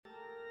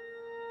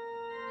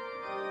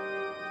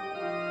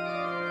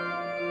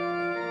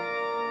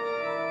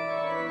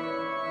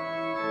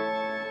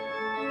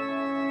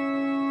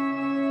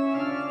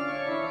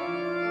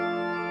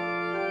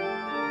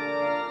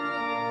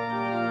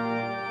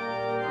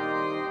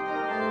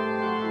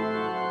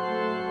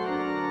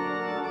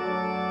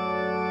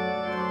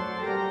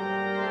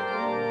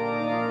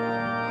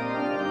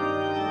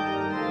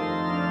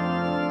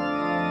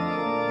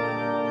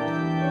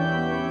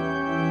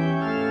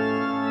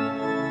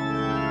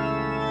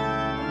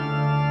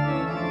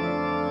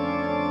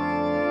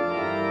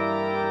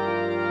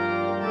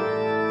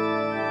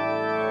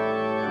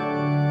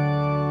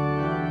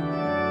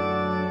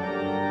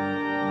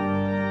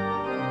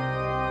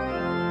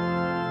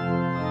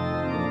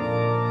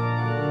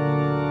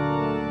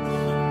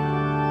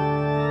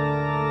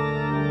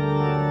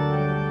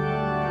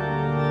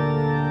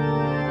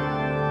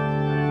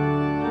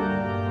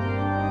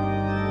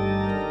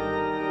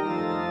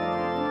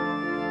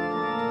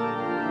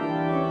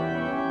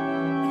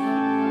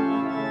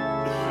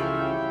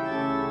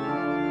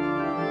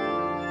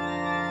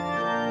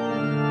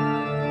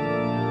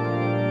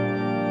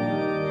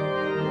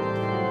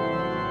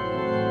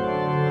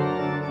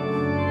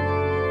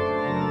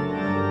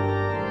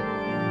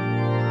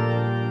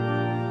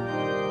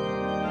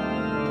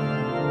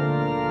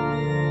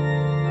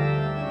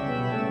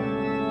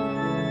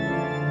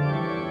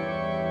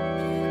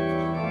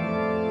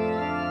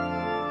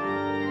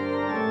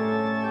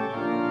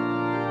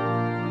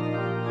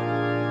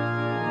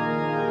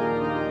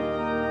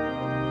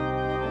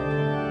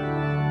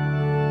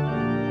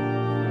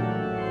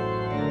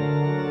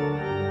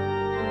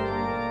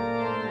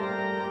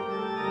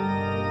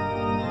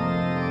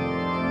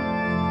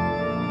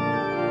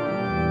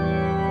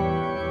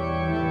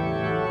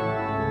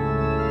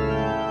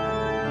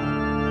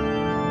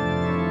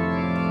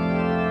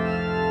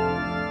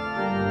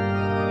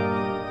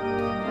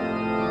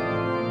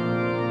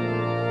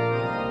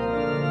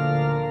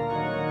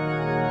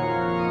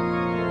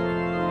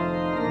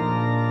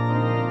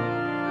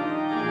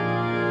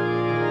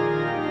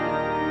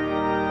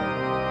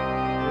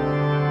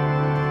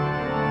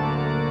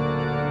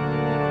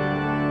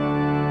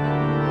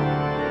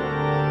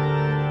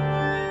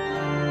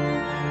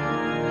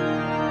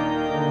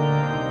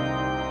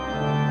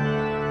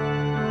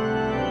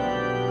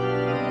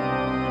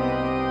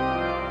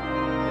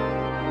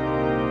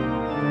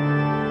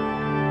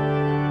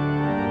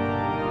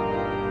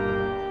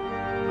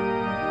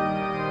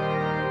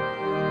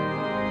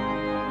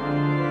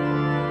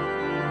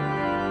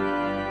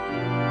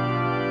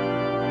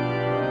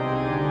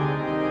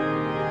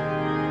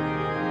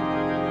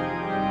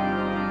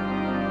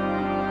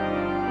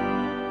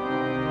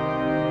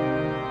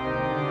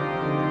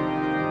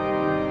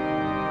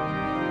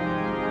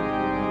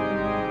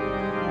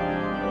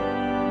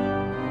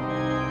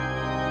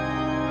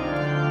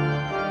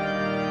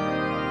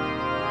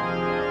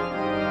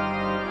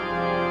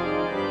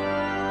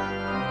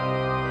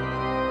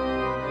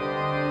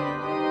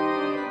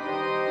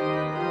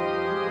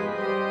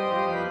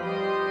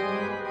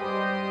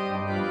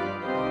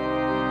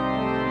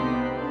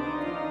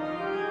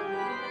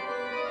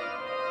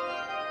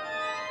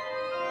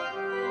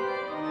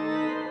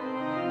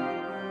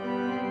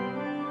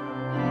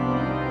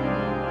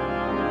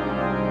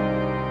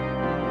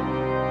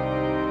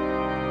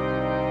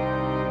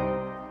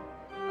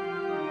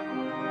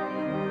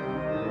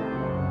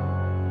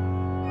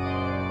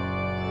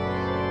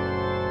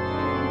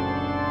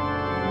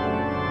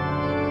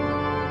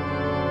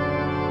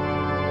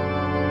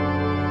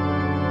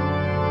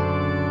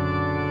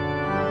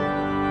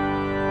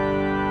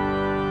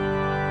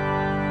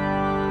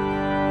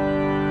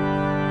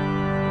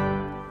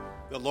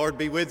Lord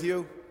be with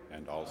you,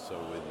 and also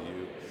with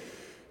you.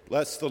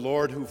 Bless the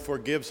Lord who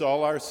forgives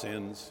all our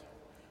sins.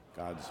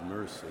 God's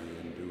mercy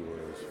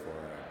endures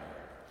forever.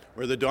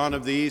 Where the dawn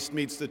of the east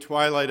meets the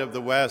twilight of the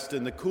west,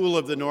 and the cool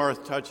of the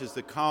north touches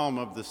the calm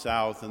of the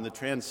south, and the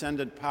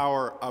transcendent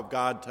power of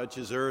God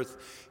touches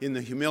earth in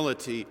the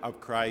humility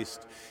of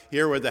Christ.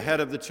 Here where the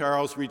head of the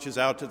Charles reaches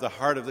out to the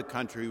heart of the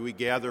country, we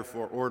gather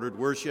for ordered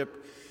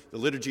worship. The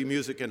liturgy,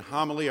 music, and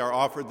homily are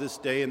offered this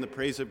day in the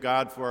praise of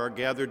God for our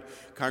gathered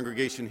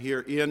congregation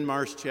here in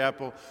Marsh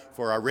Chapel,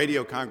 for our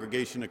radio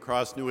congregation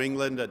across New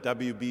England at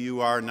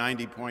WBUR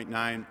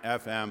 90.9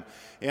 FM,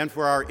 and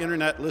for our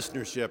internet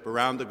listenership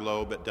around the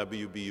globe at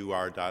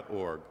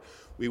WBUR.org.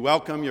 We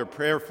welcome your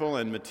prayerful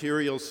and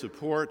material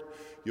support,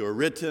 your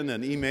written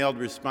and emailed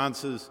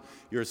responses,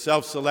 your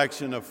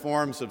self-selection of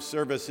forms of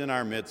service in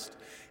our midst,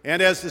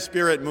 and as the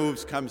Spirit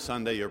moves come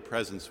Sunday, your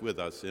presence with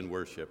us in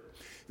worship.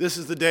 This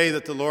is the day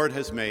that the Lord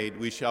has made.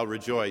 We shall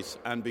rejoice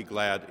and be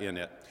glad in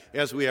it.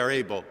 As we are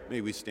able,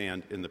 may we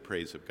stand in the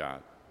praise of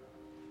God.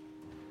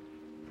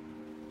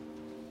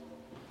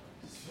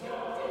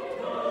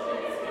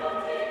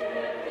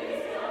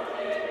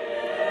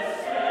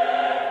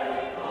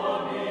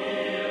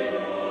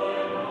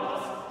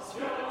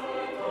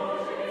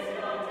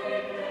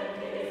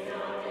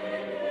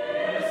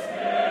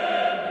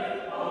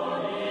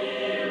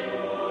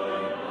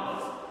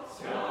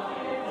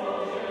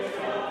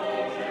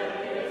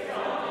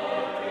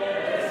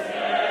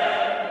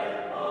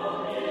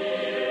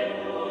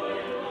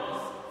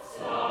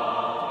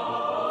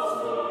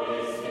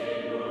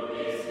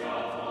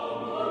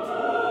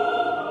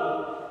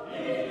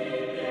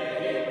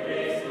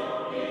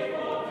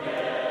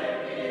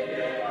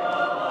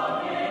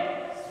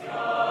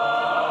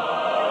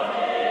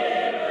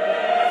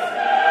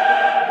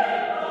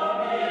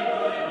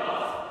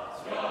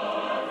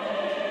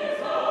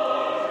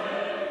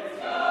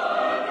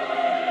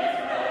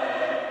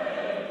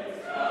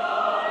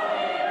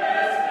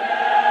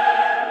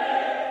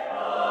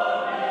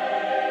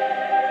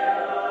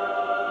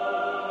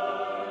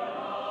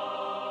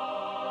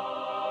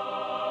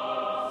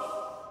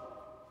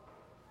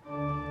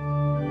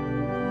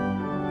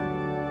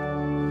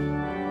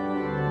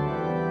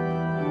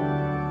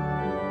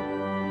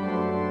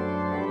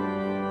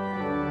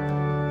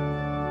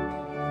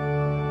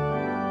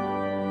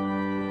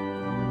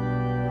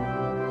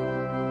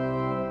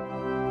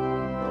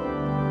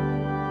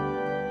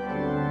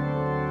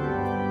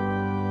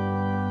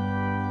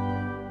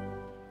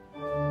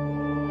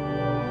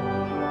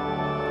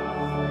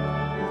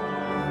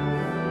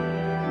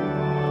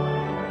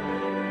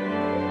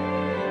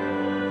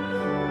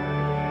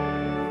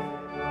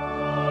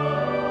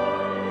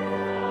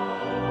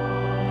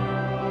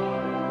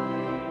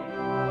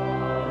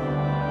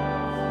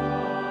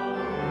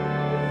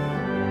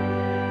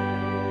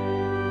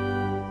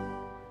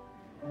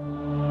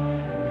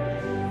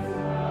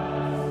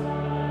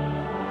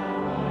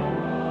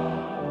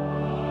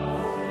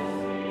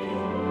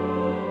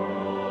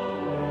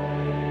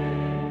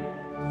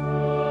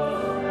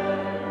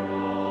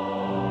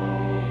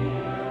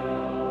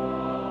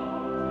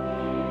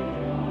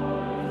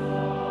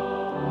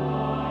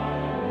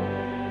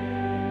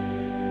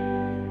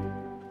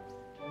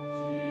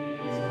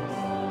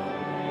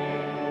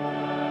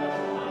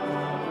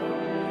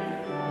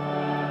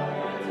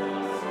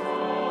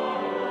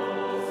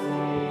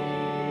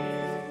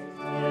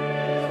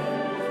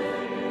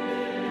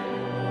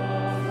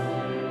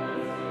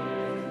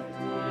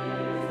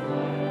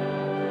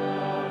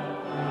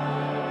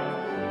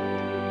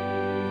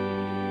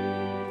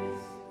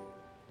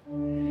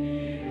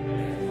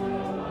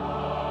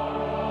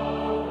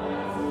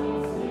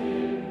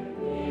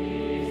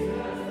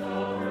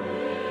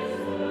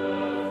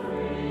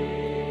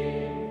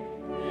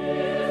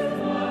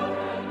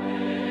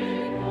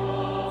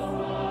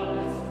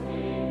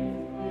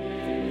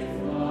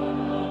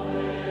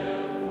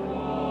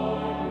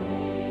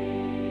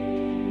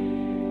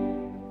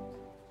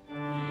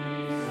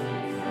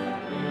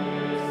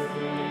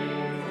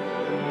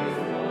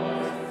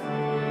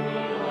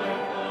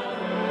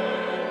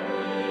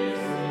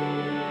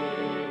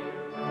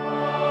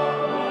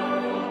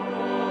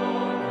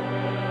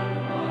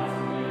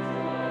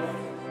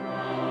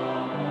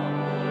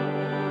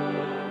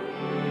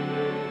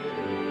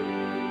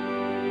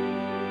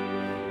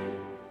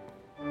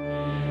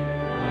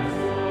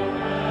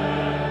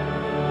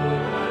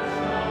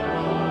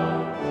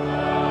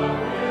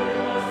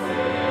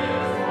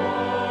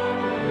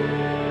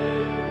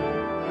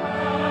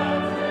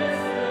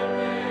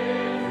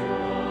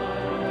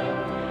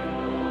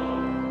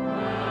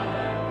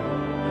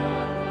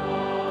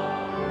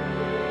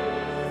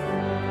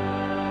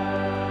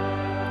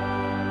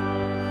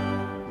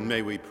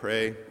 May we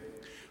pray.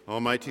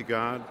 Almighty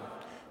God,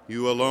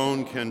 you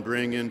alone can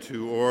bring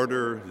into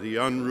order the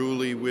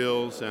unruly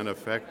wills and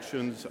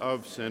affections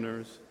of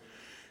sinners.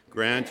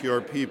 Grant your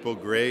people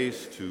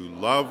grace to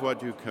love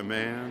what you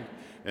command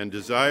and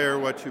desire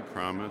what you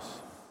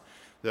promise,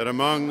 that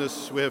among the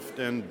swift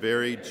and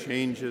varied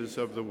changes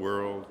of the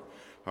world,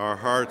 Our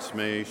hearts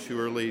may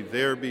surely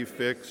there be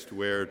fixed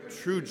where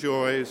true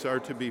joys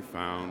are to be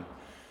found,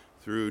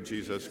 through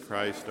Jesus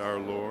Christ our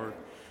Lord,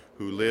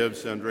 who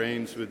lives and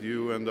reigns with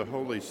you and the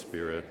Holy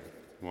Spirit,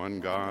 one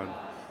God,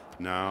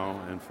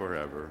 now and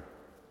forever.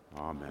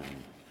 Amen.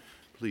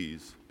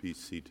 Please be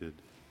seated.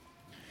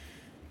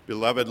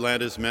 Beloved,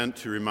 Lent is meant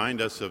to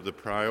remind us of the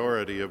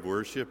priority of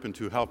worship and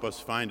to help us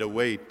find a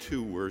way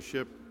to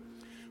worship.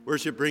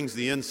 Worship brings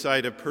the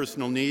insight of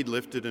personal need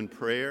lifted in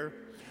prayer.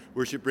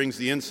 Worship brings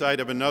the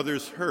insight of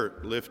another's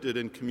hurt lifted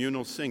in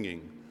communal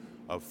singing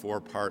of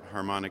 4-part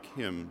harmonic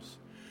hymns.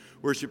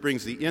 Worship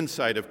brings the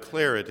insight of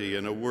clarity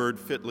in a word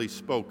fitly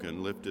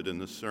spoken lifted in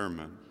the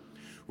sermon.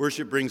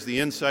 Worship brings the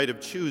insight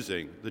of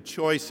choosing, the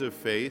choice of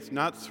faith,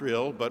 not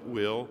thrill but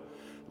will,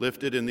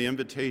 lifted in the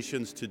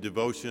invitations to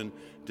devotion,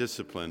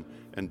 discipline,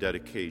 and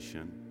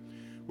dedication.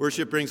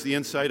 Worship brings the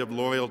insight of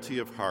loyalty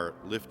of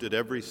heart, lifted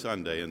every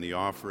Sunday in the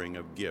offering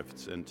of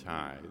gifts and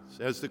tithes.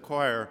 As the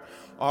choir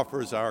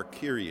offers our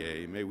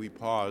Kyrie, may we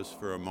pause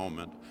for a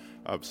moment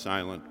of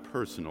silent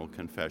personal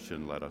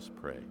confession. Let us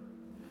pray.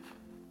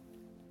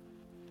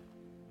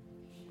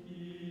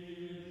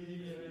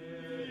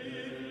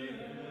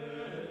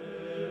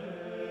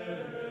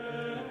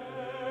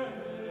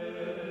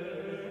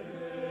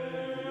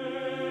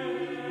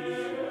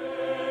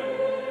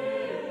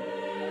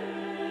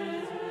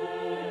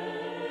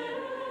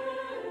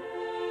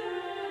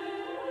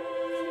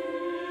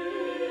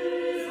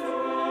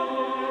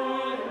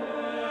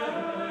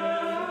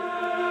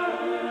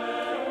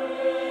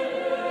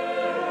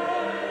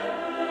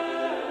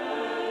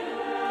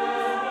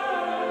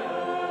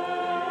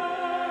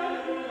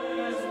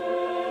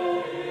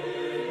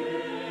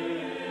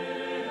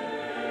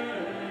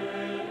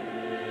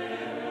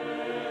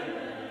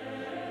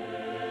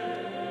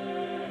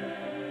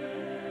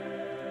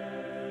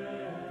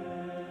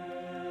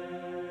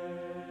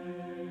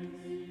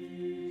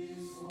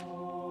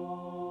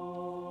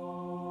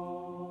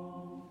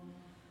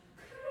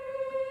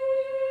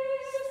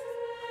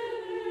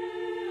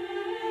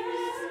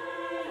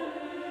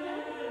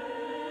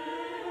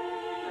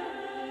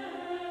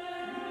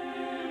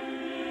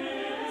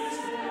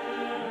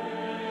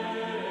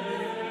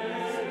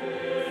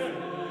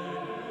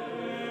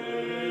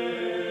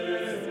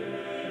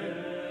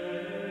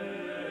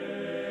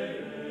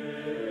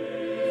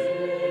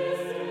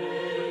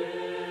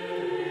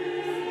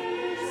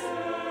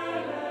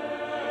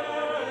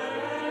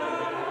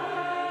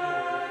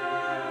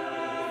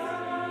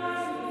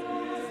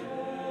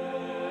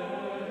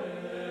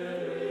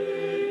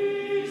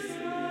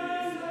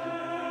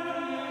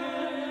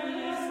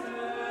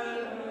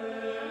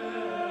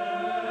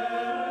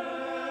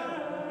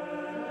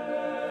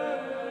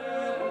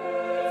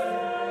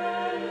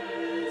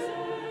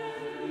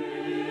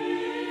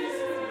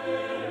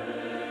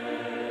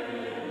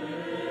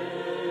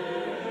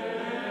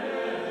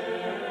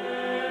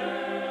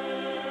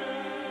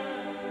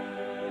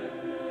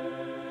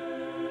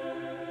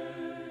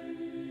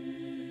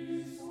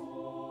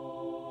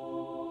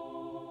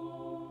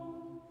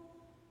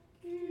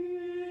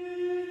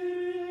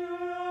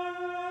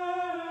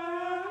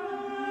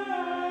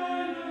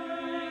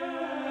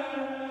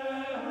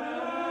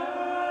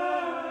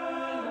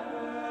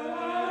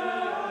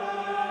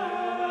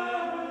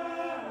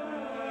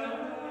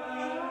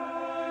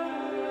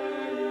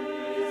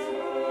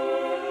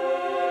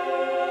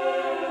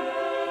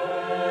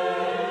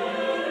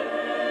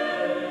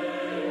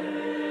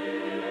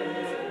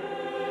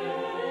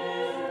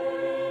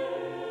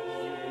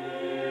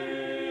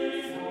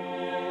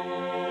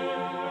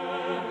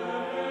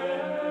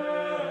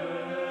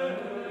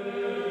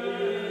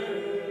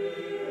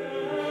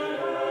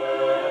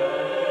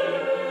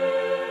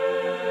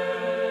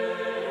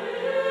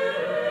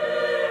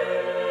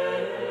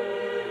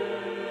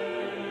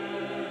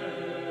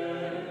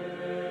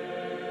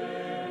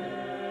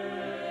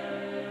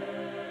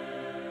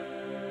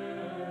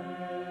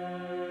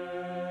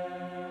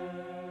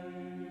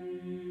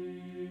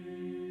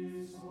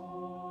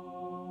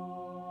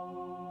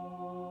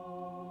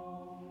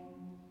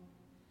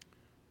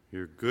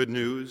 Hear good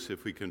news.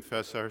 If we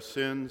confess our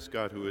sins,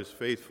 God, who is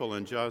faithful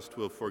and just,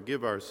 will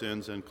forgive our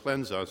sins and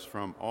cleanse us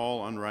from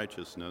all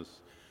unrighteousness.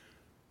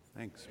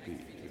 Thanks be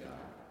to God.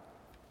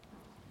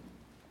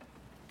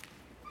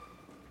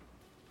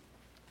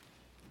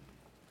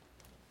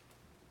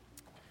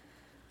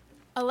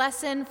 A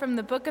lesson from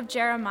the book of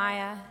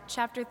Jeremiah,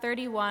 chapter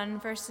 31,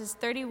 verses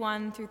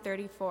 31 through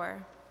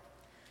 34.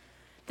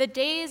 The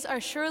days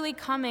are surely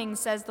coming,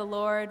 says the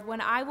Lord,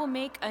 when I will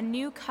make a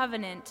new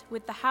covenant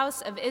with the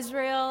house of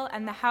Israel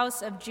and the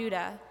house of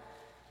Judah.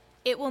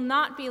 It will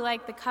not be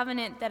like the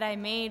covenant that I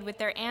made with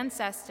their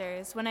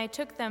ancestors when I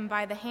took them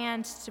by the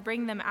hand to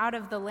bring them out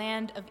of the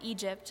land of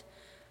Egypt,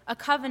 a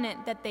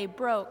covenant that they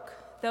broke,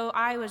 though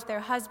I was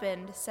their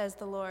husband, says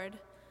the Lord.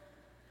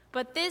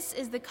 But this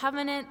is the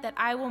covenant that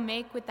I will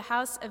make with the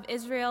house of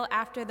Israel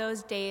after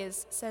those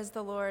days, says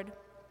the Lord.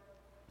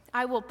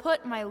 I will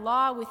put my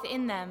law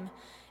within them,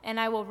 and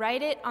I will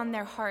write it on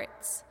their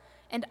hearts,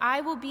 and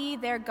I will be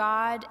their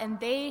God, and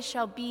they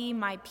shall be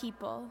my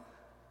people.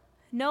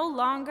 No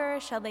longer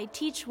shall they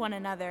teach one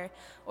another,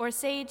 or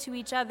say to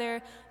each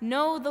other,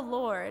 'Know the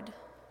Lord,'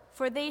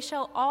 for they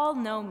shall all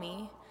know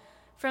me,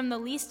 from the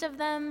least of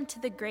them to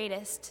the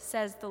greatest,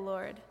 says the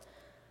Lord.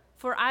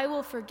 For I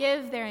will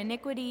forgive their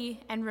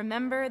iniquity and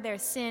remember their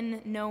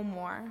sin no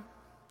more."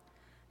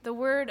 The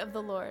word of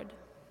the Lord.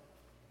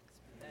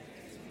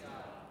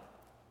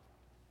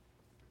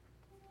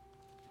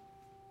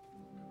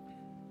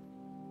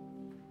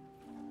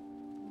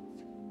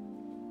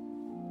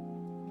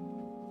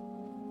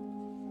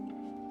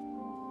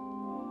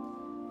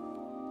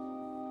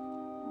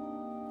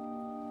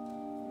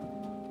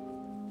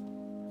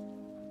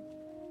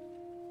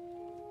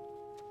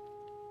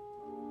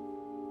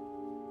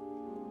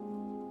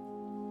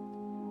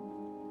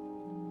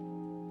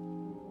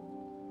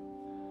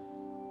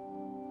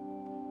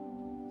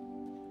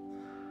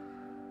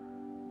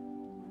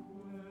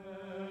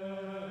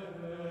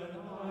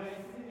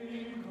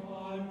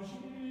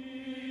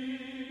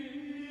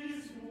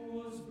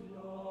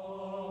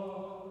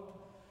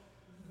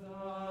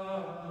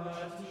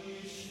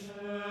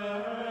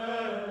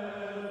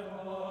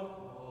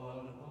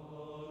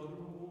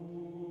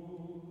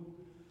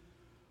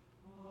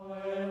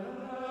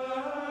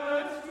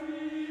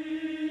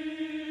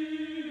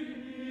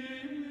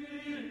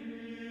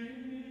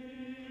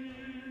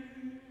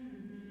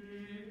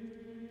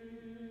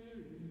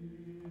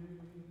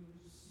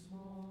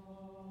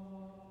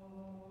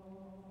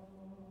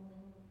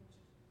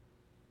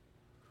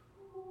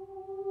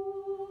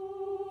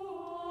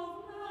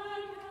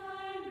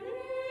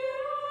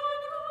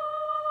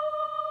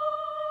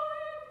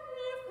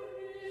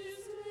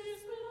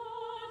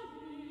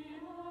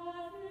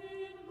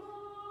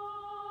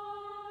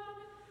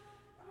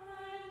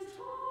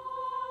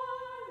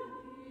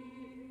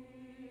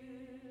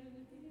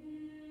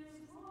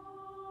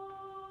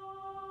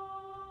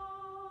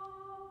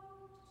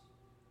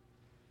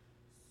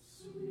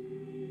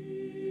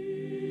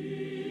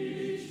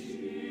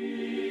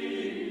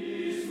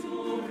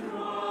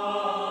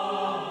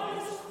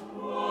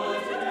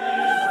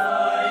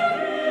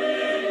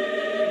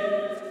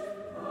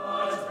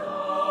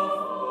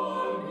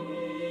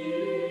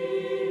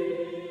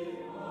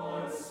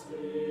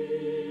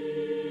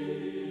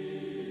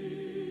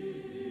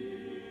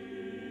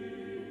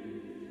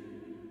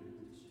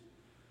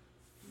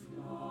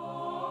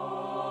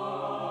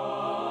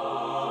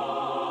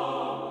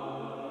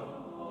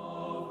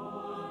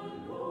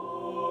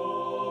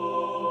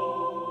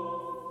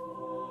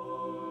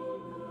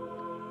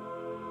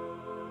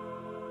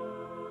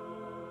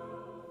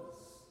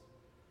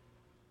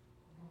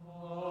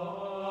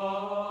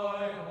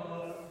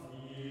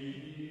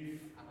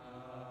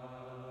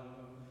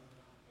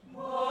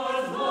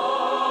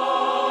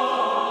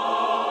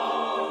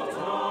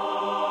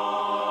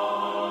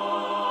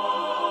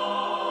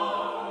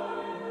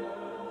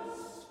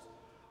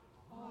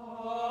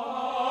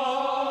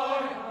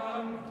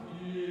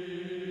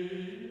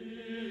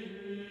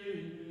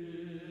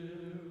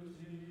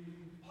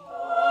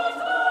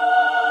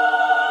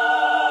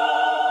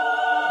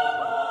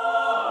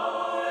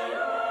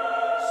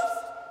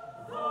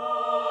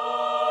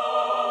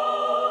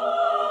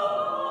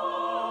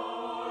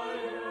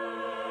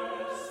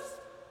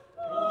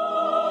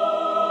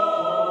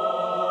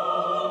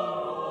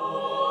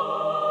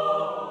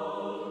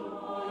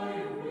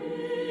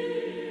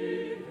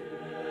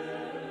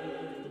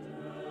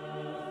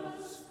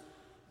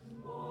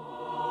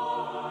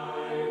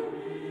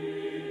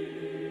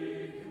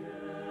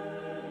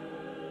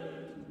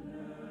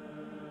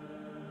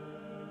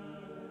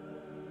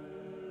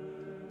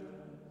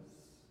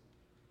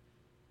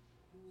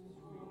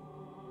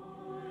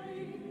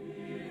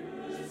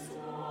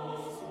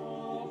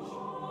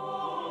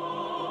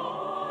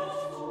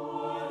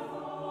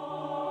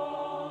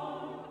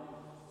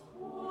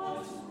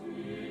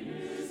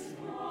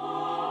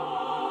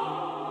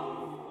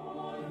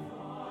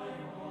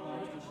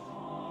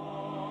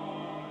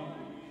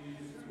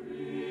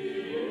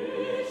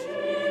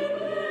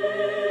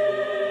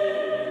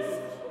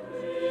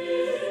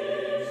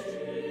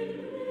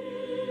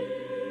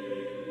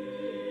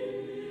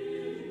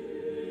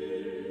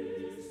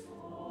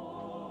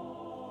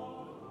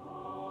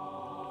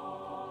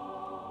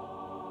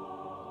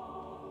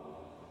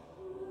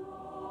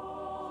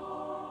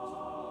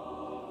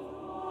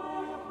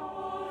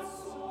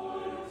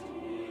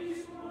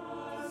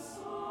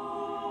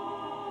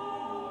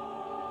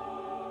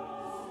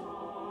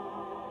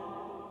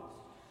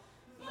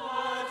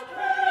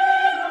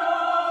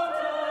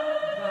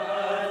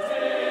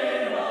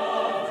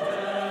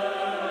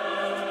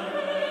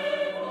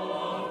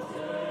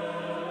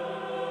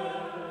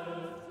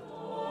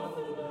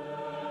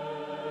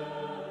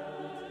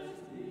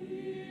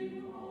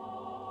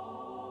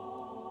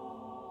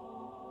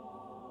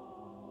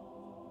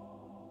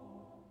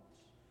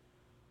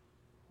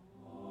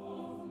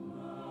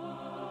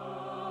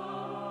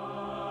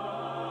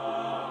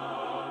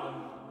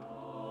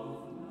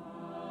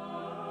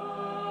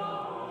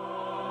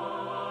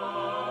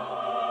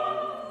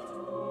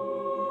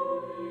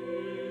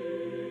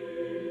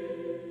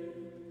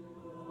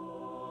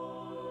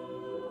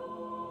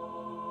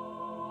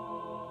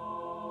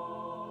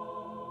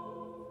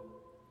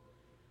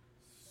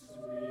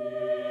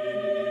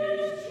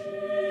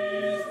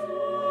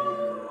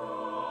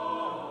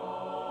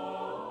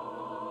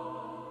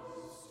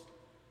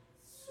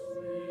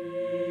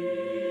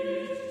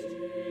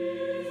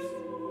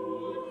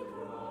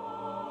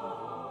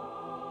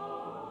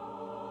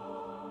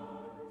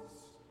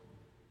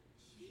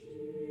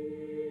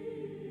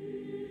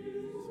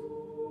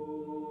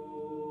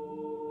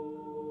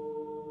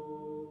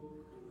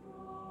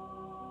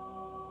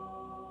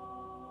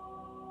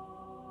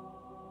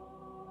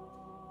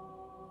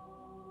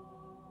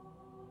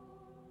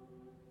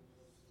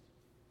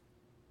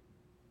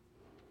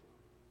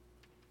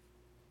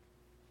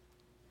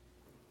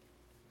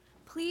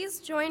 Please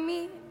join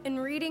me in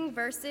reading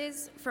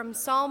verses from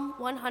Psalm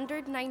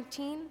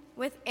 119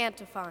 with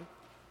antiphon.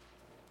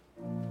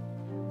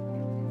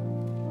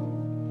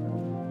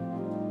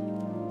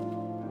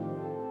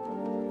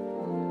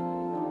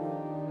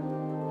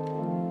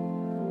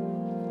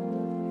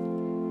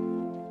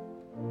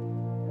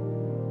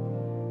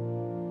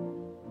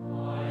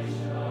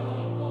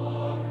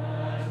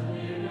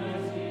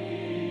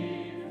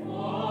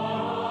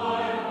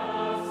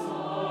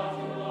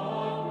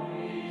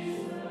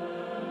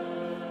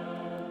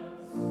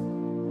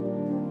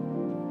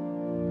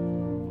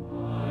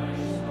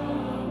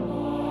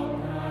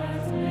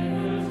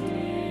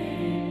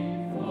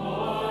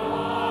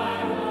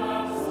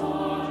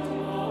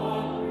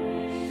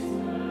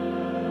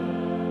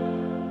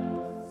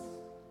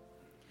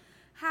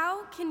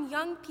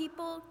 Young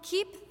people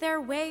keep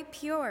their way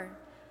pure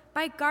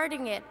by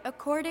guarding it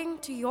according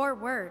to your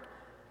word.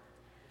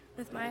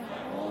 With my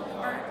whole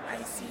heart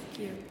I seek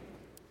you.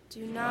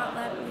 Do not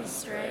let me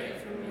stray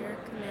from your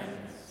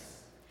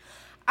commandments.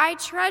 I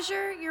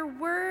treasure your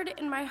word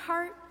in my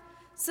heart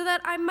so that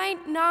I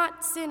might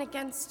not sin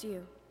against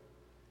you.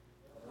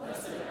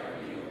 Blessed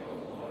are you,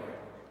 O Lord.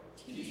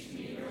 Teach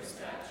me your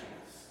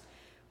statutes.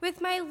 With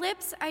my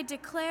lips I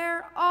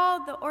declare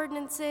all the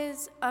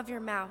ordinances of your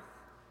mouth.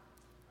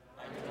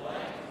 I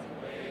delight in the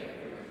way of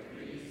your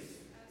decrees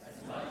as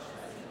much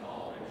as in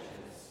all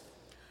riches.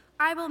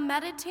 I will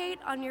meditate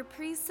on your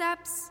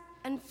precepts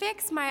and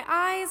fix my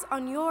eyes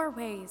on your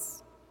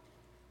ways.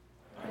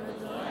 I will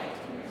delight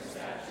in your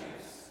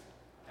statutes.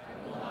 I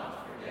will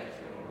not forget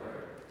your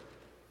word.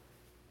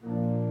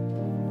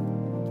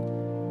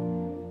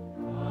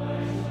 I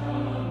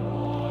shall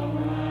walk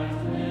at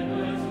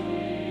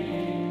liberty,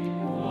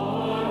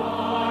 for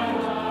I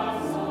have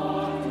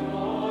sought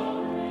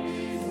your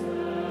precepts.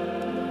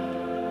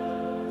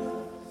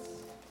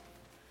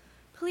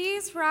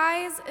 Please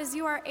rise as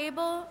you are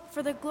able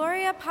for the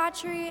Gloria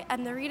Patri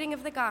and the reading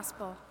of the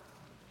Gospel.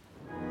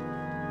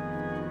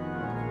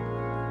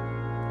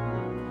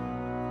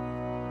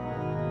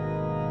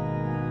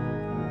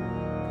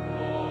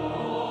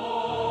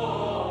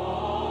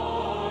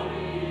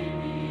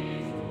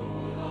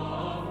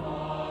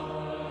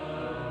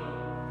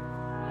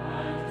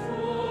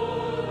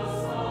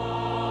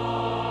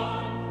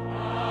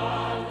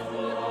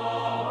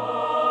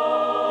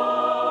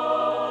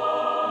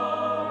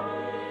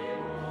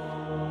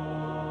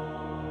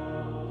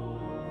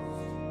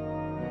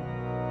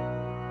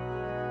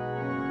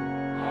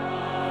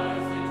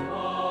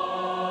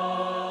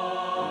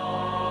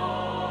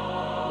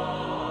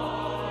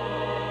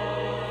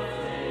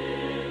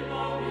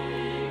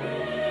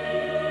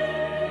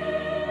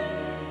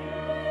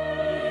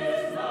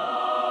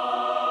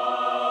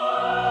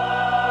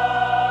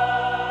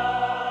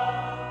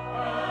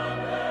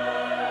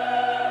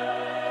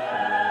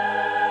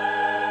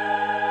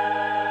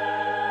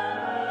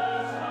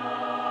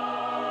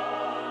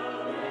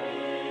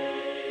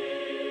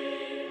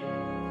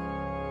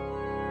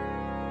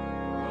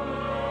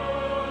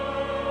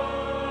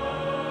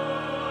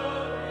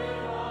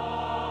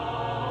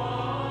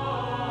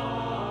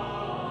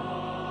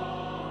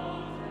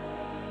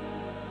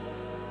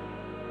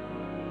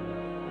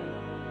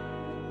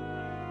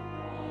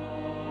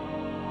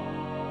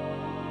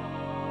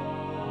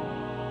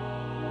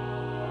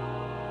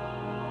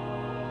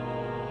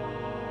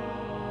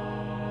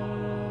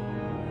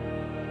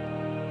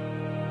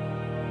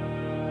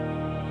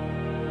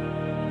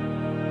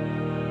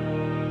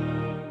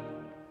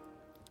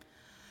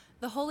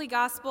 The Holy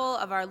Gospel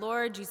of our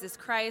Lord Jesus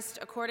Christ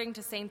according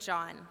to St.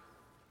 John.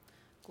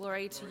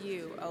 Glory to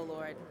you, O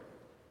Lord.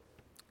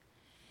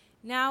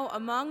 Now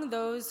among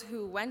those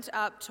who went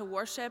up to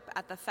worship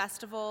at the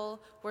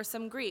festival were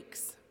some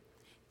Greeks.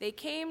 They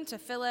came to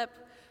Philip,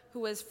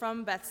 who was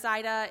from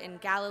Bethsaida in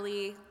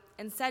Galilee,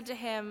 and said to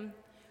him,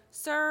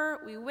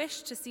 "Sir, we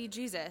wish to see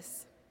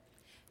Jesus."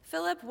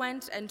 Philip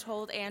went and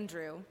told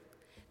Andrew.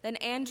 Then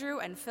Andrew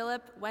and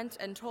Philip went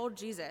and told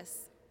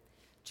Jesus.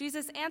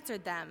 Jesus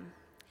answered them,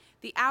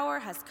 "The hour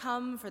has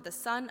come for the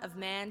Son of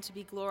Man to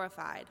be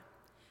glorified.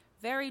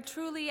 Very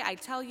truly, I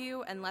tell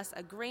you, unless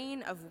a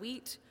grain of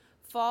wheat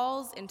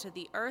falls into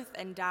the earth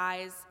and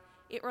dies,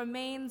 it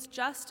remains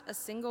just a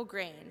single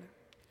grain.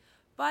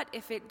 But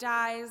if it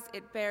dies,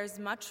 it bears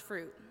much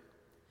fruit.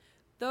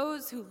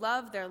 Those who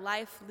love their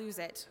life lose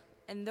it,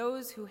 and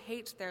those who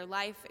hate their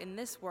life in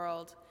this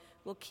world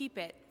will keep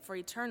it for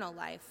eternal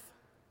life.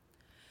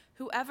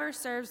 Whoever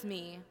serves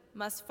me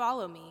must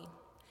follow me,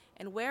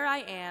 and where I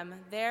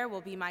am, there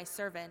will be my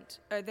servant,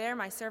 or there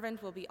my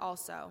servant will be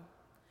also.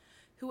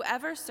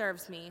 Whoever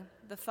serves me,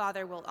 the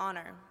Father will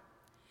honor.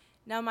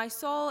 Now my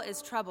soul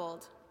is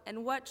troubled,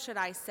 and what should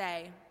I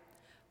say?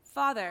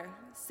 Father,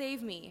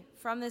 save me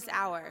from this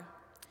hour.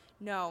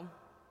 No,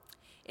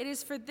 it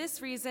is for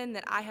this reason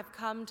that I have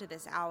come to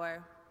this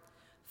hour.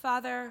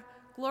 Father,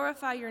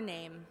 glorify your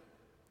name."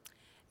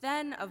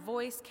 Then a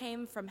voice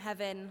came from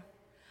heaven,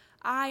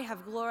 "I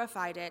have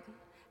glorified it,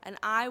 and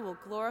I will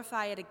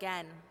glorify it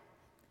again."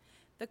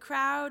 The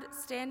crowd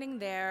standing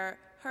there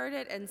heard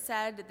it and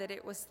said that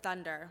it was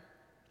thunder.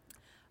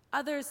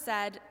 Others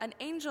said, "An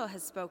angel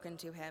has spoken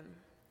to him."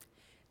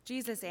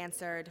 Jesus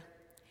answered,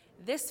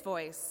 "This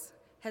voice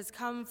has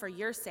come for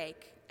your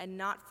sake and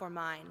not for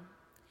mine.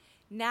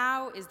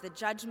 Now is the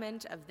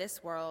judgment of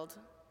this world.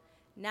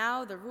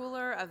 Now the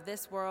ruler of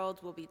this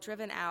world will be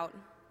driven out,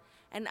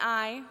 and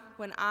I,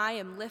 when I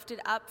am lifted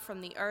up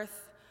from the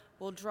earth,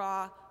 will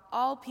draw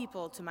all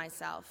people to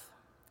myself."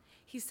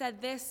 He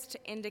said this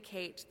to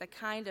indicate the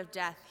kind of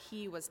death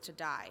he was to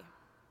die.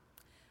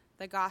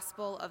 The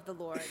Gospel of the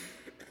Lord.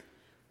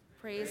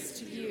 Praise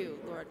to you,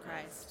 Lord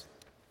Christ.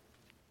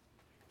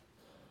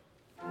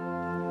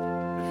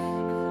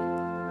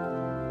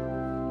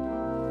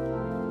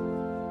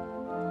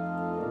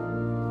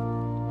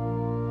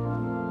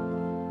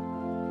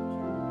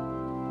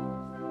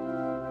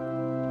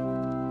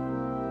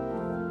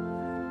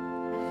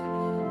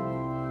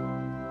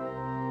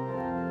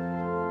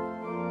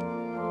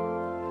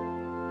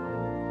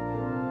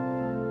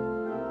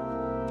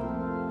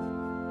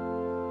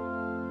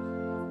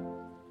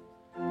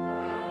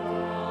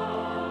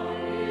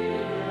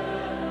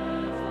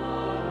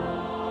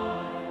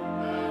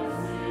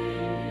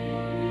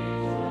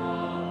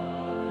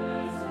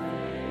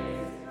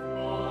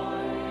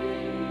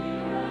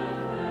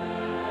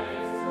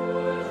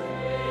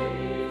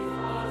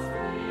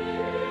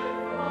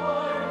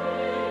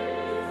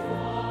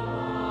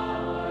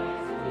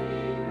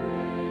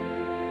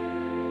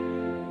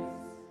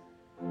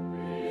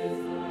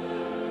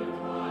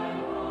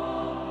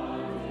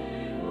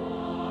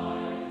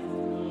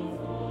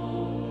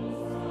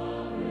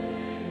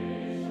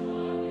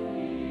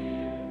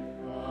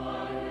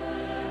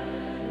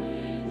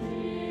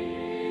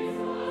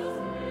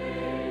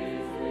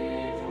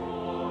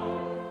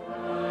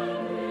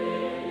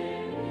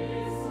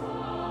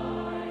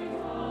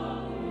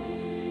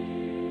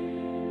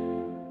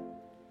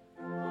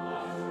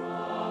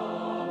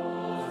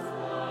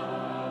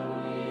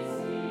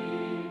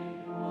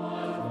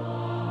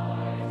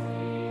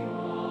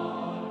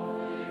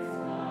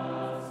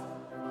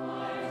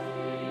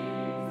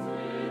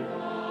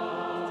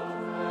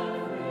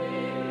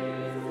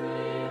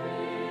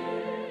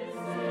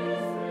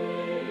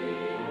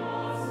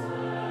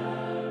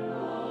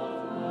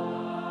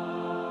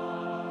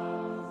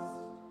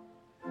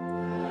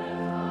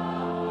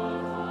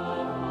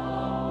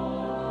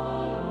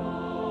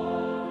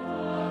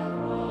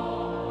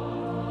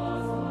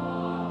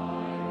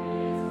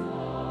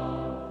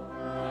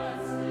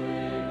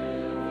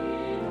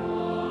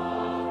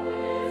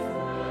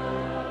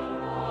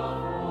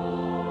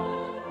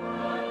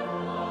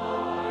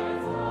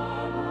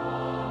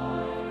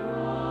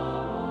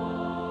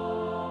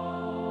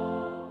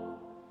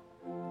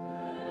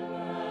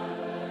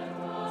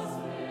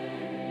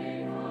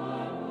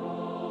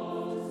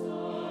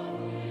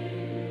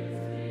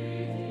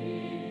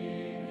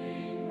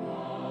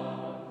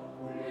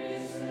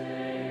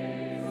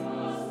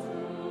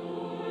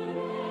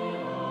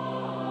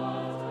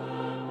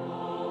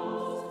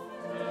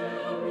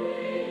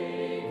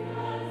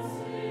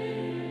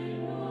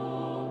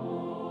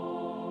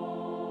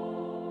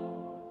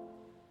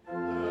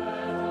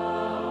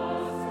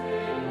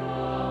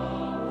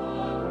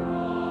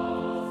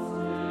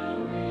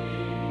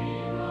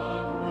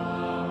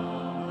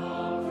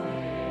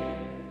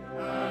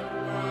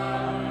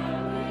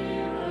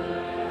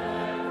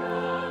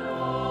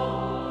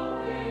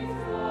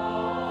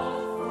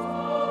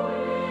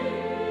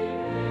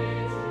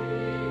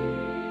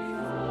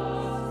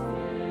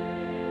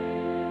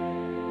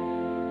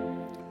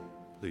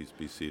 Please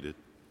be seated.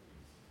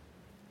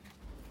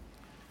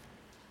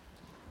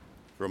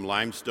 From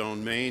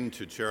Limestone, Maine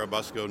to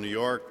Churubusco, New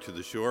York to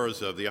the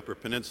shores of the Upper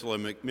Peninsula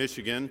of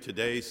Michigan,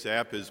 today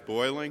sap is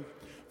boiling.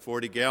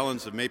 40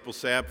 gallons of maple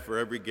sap for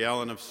every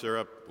gallon of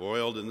syrup,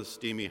 boiled in the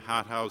steamy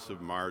hothouse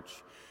of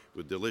March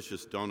with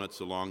delicious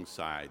donuts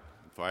alongside.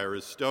 The fire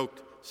is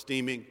stoked,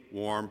 steaming,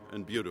 warm,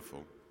 and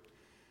beautiful.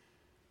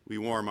 We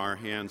warm our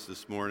hands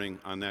this morning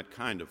on that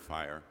kind of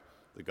fire,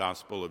 the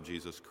gospel of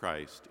Jesus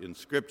Christ, in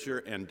scripture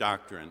and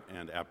doctrine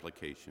and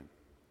application.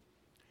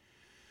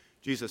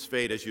 Jesus'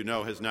 fate, as you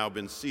know, has now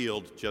been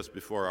sealed just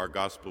before our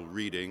gospel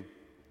reading.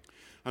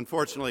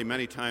 Unfortunately,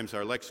 many times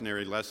our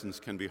lectionary lessons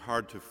can be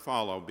hard to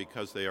follow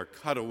because they are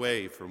cut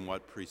away from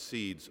what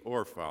precedes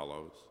or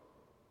follows.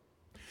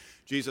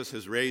 Jesus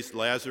has raised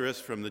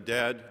Lazarus from the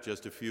dead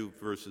just a few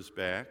verses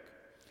back.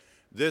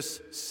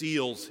 This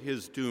seals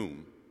his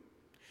doom.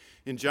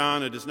 In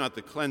John, it is not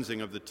the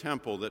cleansing of the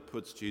temple that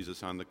puts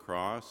Jesus on the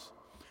cross.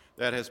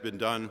 That has been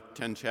done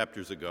 10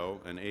 chapters ago,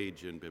 an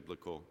age in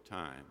biblical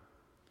time.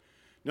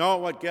 No,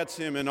 what gets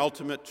him in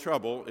ultimate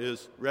trouble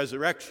is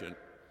resurrection,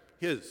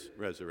 his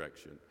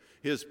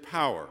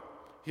power,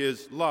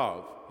 his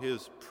love,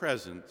 his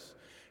presence,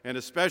 and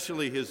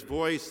especially his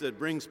voice that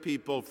brings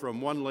people from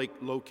one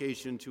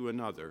location to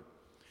another.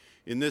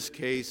 In this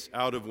case,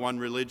 out of one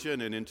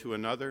religion and into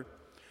another,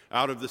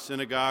 out of the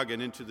synagogue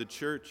and into the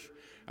church,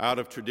 out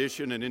of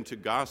tradition and into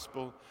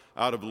gospel,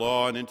 out of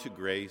law and into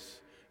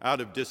grace,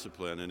 out of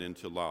discipline and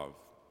into love.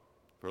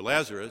 For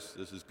Lazarus,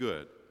 this is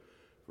good.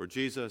 For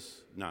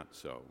Jesus, not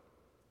so.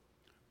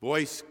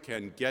 Voice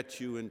can get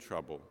you in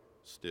trouble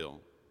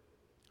still.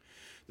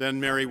 Then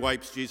Mary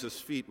wipes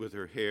Jesus' feet with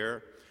her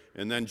hair,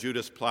 and then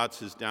Judas plots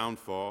his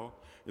downfall,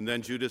 and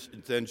then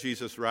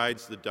Jesus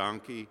rides the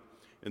donkey,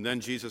 and then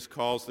Jesus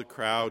calls the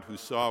crowd who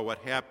saw what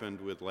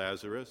happened with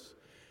Lazarus,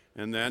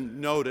 and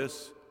then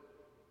notice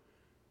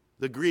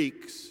the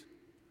Greeks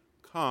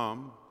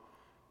come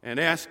and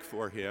ask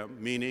for him,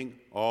 meaning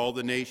all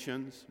the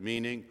nations,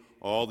 meaning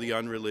all the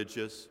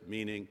unreligious,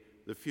 meaning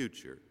the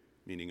future,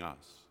 meaning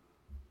us.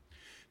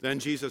 Then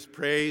Jesus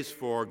prays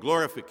for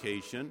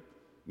glorification,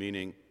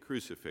 meaning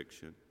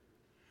crucifixion.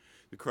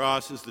 The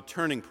cross is the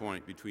turning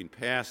point between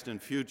past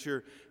and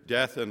future,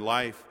 death and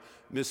life,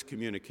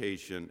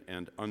 miscommunication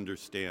and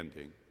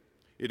understanding.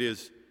 It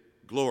is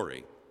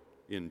glory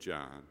in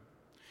John.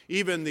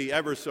 Even the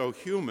ever so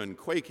human,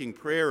 quaking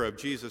prayer of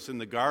Jesus in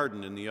the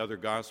garden in the other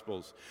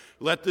Gospels,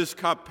 "Let this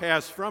cup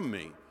pass from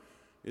me,"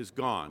 is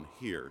gone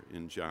here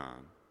in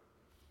John.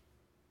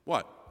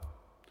 What?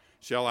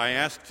 Shall I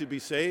ask to be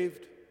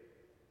saved?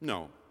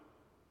 No.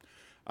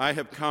 I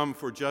have come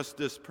for just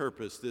this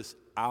purpose, this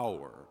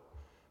hour.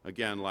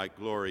 Again, like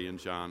glory in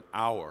John,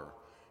 hour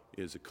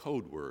is a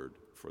code word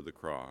for the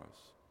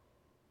cross.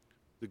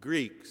 The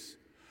Greeks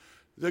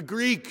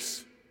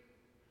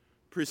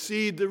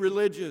precede the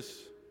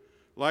religious,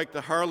 like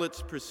the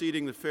harlots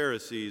preceding the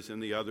Pharisees in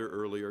the other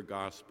earlier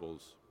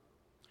Gospels.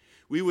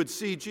 We would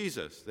see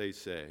Jesus, they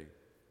say.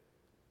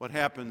 What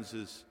happens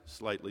is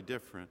slightly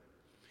different.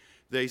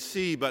 They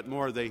see, but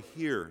more, they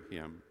hear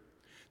him.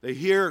 They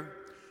hear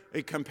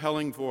a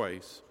compelling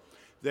voice.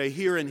 They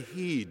hear and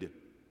heed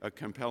a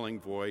compelling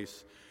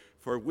voice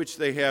for which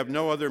they have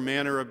no other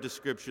manner of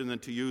description than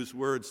to use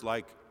words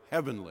like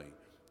heavenly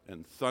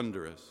and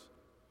thunderous.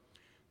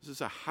 This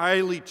is a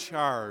highly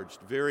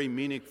charged, very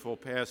meaningful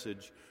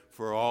passage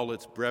for all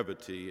its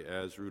brevity,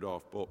 as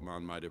Rudolf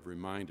Bultmann might have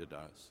reminded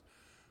us.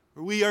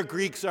 We are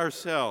Greeks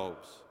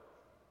ourselves,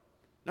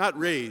 not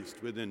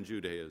raised within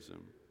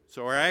Judaism,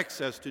 so our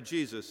access to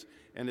Jesus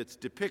and its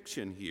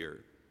depiction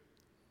here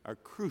are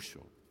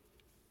crucial.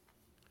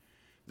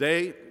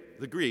 They,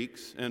 the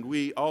Greeks, and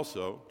we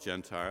also,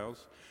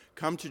 Gentiles,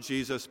 come to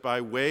Jesus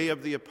by way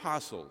of the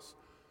apostles,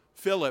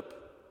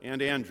 Philip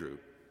and Andrew.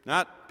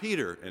 Not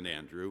Peter and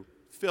Andrew,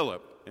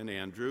 Philip and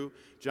Andrew.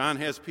 John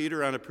has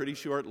Peter on a pretty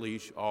short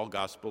leash, all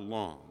gospel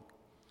long.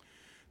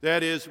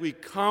 That is, we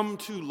come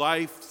to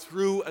life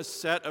through a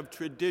set of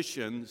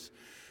traditions,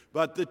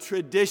 but the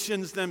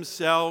traditions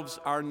themselves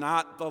are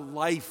not the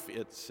life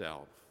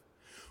itself.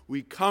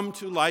 We come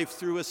to life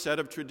through a set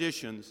of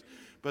traditions,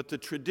 but the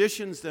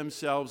traditions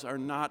themselves are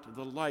not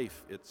the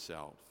life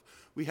itself.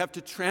 We have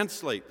to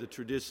translate the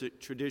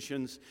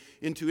traditions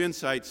into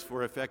insights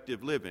for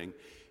effective living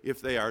if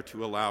they are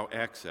to allow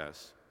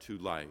access to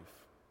life.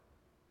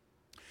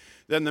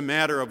 Then the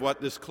matter of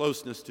what this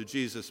closeness to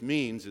Jesus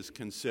means is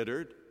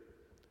considered.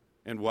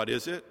 And what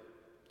is it?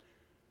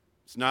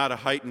 It's not a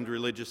heightened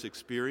religious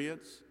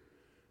experience.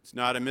 It's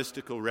not a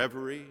mystical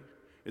reverie.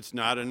 It's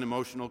not an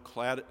emotional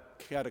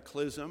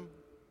cataclysm.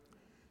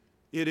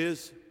 It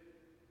is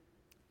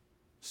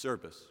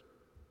service.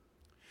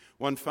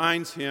 One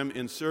finds him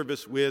in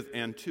service with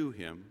and to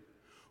him.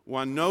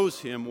 One knows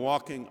him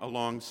walking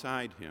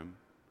alongside him.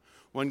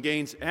 One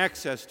gains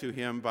access to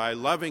him by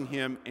loving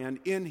him and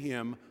in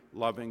him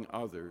loving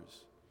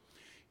others.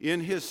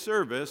 In his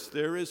service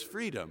there is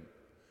freedom,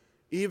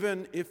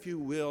 even, if you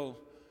will,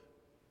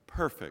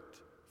 perfect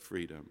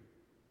freedom.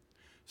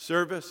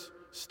 Service,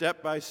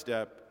 step by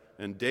step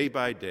and day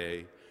by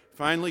day,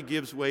 finally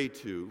gives way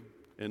to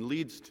and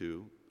leads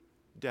to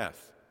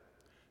death,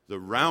 the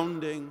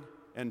rounding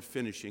and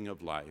finishing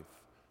of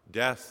life.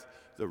 Death,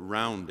 the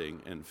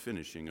rounding and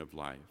finishing of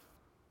life.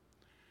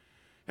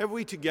 Have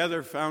we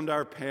together found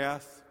our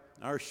path,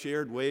 our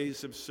shared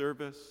ways of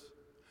service?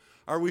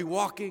 Are we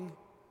walking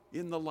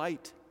in the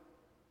light?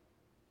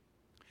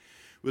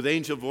 With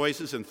angel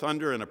voices and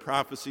thunder and a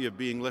prophecy of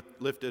being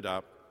lifted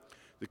up,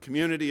 the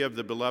community of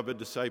the beloved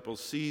disciples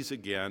sees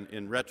again,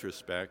 in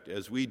retrospect,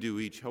 as we do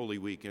each Holy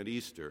Week and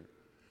Easter,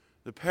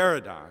 the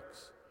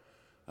paradox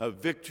of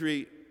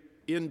victory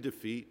in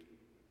defeat,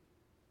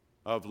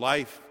 of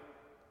life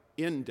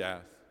in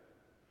death,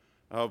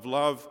 of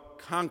love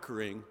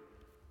conquering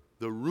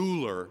the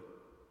ruler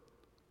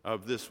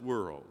of this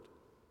world.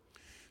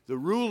 The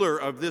ruler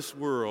of this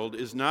world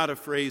is not a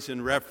phrase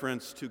in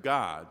reference to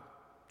God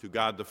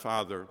the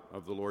Father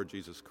of the Lord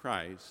Jesus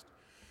Christ.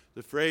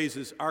 The phrase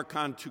is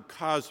archon to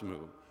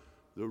cosmou,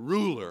 the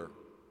ruler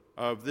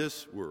of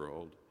this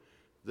world,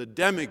 the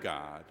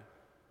demigod,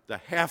 the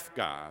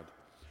half-god,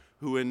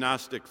 who in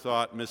Gnostic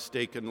thought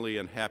mistakenly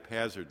and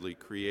haphazardly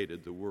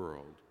created the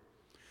world.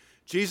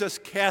 Jesus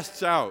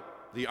casts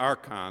out the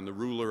archon, the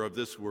ruler of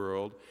this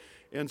world,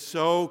 and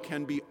so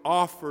can be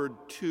offered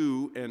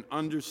to and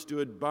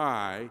understood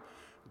by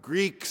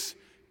Greeks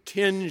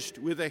tinged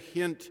with a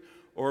hint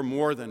or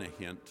more than a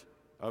hint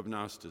of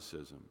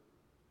Gnosticism.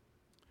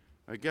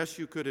 I guess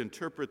you could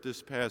interpret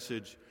this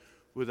passage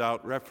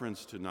without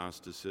reference to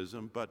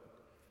Gnosticism, but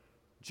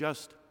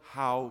just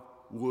how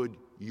would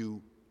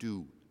you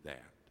do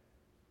that?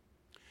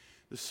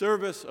 The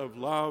service of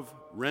love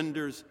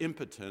renders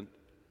impotent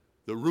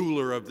the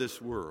ruler of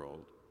this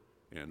world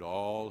and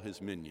all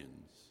his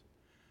minions.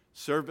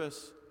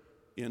 Service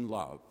in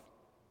love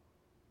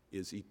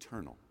is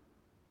eternal.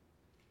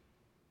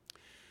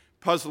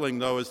 Puzzling,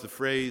 though, is the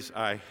phrase,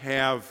 I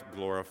have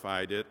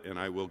glorified it and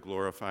I will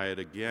glorify it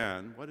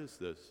again. What is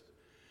this?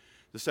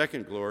 The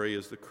second glory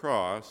is the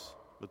cross,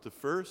 but the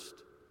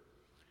first,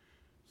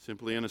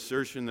 simply an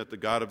assertion that the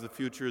God of the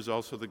future is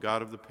also the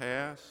God of the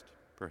past?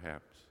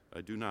 Perhaps.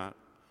 I do not.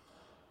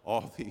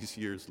 All these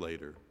years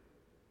later,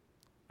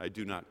 I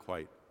do not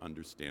quite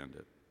understand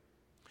it.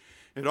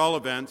 At all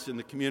events, in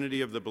the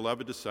community of the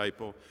beloved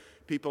disciple,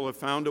 people have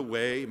found a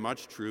way,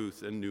 much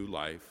truth, and new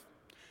life.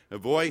 A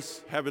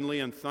voice,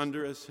 heavenly and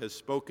thunderous, has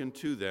spoken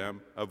to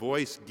them, a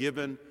voice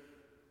given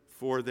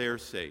for their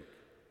sake.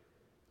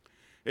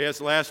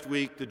 As last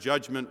week, the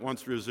judgment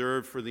once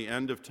reserved for the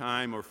end of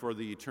time or for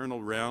the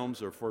eternal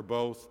realms or for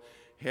both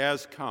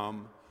has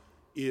come,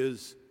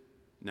 is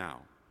now.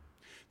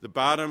 The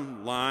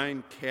bottom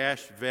line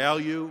cash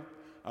value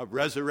of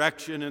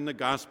resurrection in the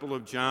Gospel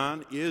of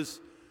John is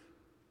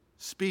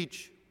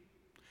speech.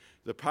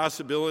 The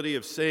possibility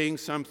of saying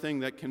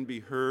something that can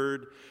be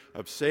heard,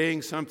 of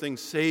saying something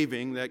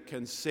saving that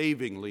can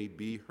savingly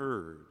be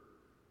heard.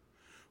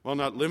 While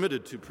not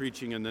limited to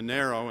preaching in the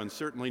narrow and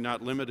certainly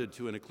not limited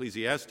to an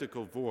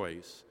ecclesiastical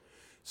voice,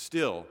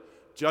 still,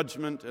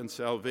 judgment and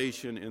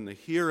salvation in the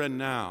here and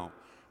now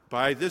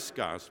by this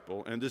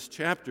gospel and this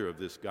chapter of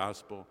this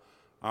gospel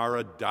are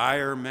a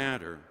dire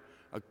matter,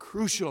 a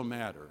crucial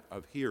matter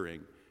of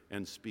hearing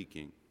and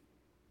speaking.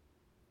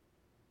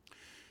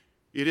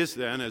 It is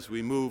then, as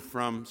we move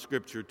from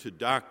Scripture to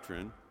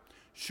doctrine,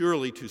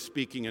 surely to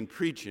speaking and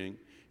preaching,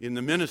 in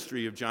the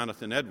ministry of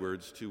Jonathan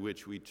Edwards, to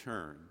which we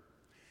turn.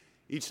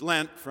 Each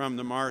Lent from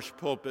the Marsh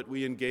pulpit,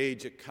 we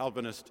engage a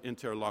Calvinist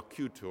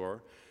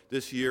interlocutor,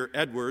 this year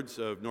Edwards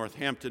of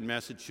Northampton,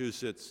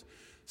 Massachusetts,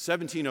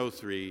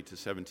 1703 to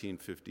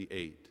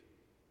 1758.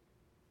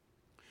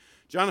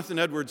 Jonathan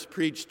Edwards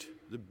preached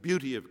the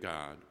beauty of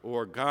God,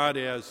 or God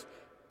as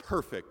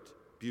perfect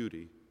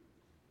beauty.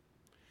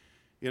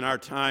 In our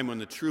time when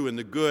the true and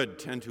the good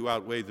tend to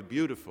outweigh the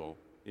beautiful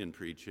in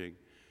preaching,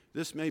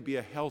 this may be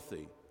a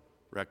healthy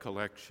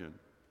recollection.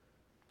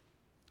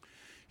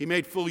 He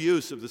made full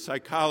use of the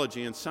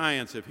psychology and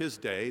science of his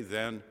day,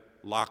 then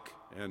Locke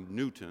and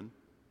Newton.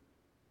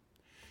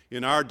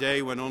 In our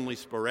day, when only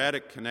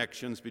sporadic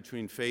connections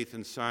between faith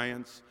and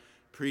science,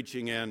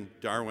 preaching and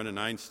Darwin and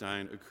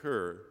Einstein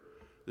occur,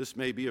 this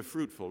may be a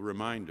fruitful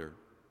reminder.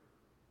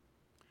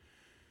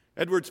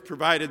 Edwards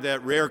provided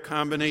that rare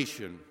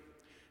combination,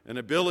 an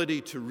ability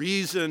to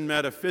reason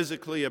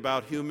metaphysically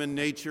about human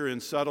nature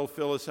in subtle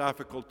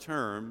philosophical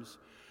terms,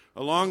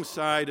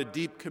 alongside a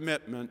deep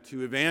commitment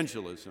to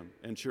evangelism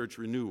and church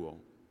renewal.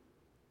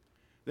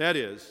 That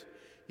is,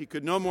 he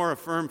could no more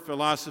affirm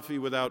philosophy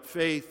without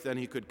faith than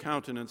he could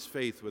countenance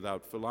faith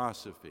without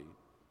philosophy.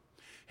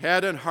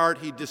 Head and heart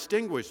he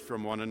distinguished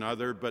from one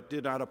another, but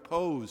did not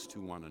oppose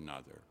to one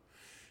another.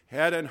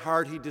 Head and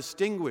heart he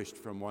distinguished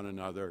from one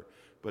another,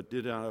 but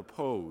did not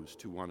oppose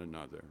to one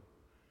another.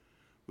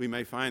 We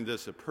may find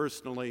this a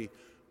personally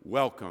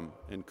welcome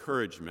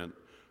encouragement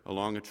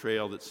along a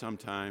trail that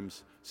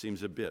sometimes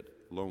seems a bit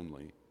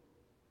lonely.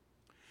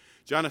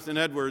 Jonathan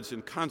Edwards,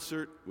 in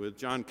concert with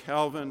John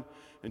Calvin,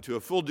 and to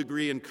a full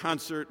degree in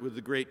concert with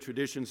the great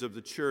traditions of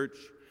the church,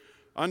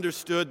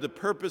 understood the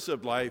purpose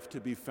of life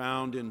to be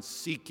found in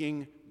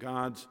seeking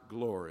God's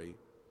glory.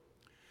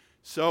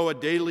 So a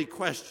daily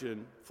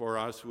question for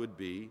us would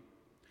be,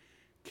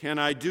 can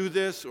I do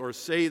this or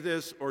say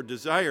this or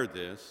desire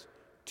this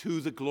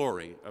to the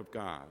glory of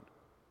God?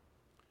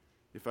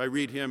 If I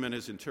read him and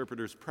his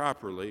interpreters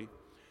properly,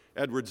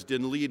 Edwards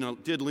did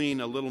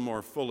lean a little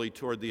more fully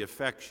toward the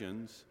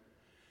affections.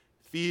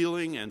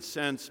 Feeling and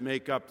sense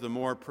make up the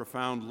more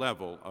profound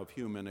level of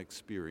human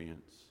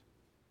experience,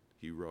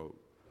 he wrote.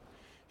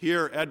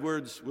 Here,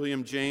 Edwards,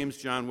 William James,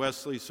 John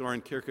Wesley,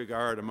 Soren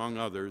Kierkegaard, among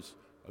others,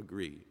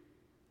 agree.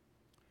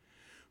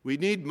 We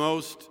need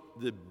most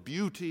the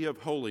beauty of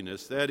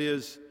holiness, that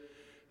is,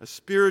 a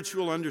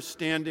spiritual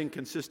understanding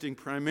consisting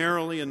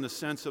primarily in the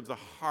sense of the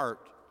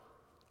heart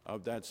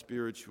of that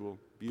spiritual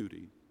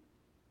beauty.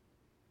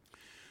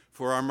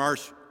 For our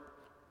Marsh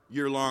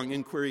year-long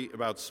inquiry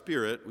about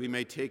spirit, we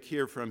may take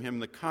here from him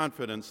the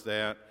confidence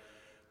that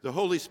the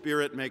Holy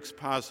Spirit makes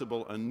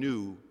possible a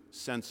new,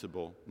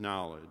 sensible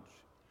knowledge.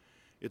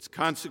 Its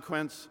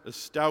consequence, a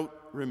stout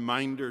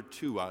reminder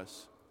to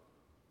us.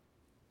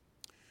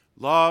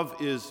 Love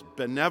is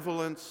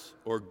benevolence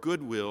or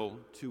goodwill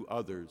to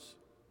others,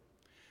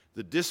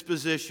 the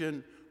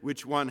disposition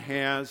which one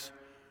has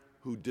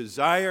who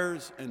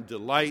desires and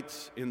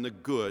delights in the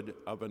good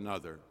of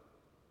another.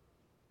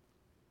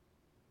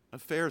 A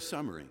fair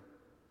summary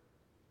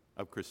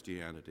of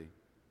Christianity.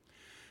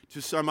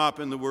 To sum up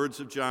in the words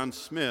of John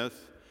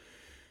Smith,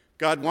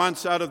 God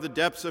wants out of the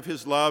depths of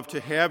his love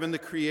to have in the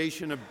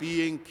creation a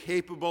being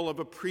capable of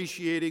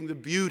appreciating the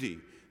beauty,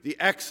 the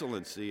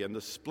excellency, and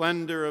the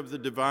splendor of the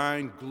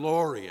divine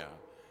Gloria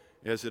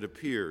as it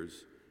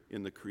appears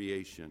in the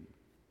creation.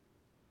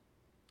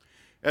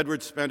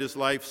 Edward spent his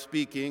life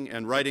speaking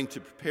and writing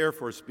to prepare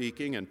for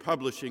speaking and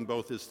publishing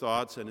both his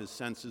thoughts and his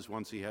senses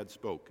once he had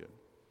spoken.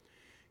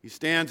 He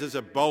stands as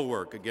a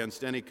bulwark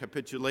against any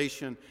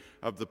capitulation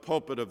of the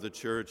pulpit of the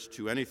church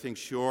to anything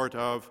short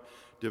of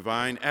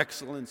divine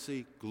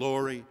excellency,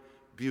 glory,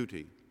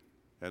 beauty,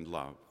 and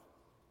love.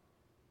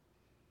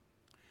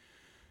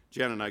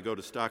 Jen and I go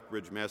to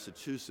Stockbridge,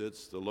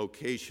 Massachusetts, the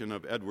location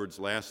of Edward's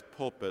last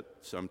pulpit,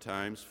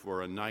 sometimes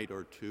for a night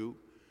or two.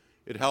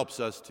 It helps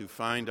us to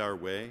find our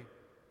way.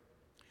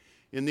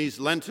 In these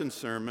Lenten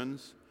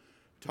sermons,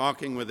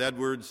 talking with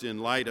Edwards in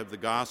light of the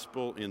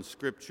gospel in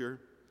Scripture,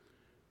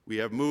 we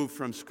have moved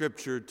from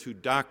Scripture to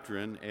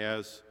doctrine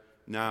as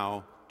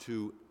now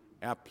to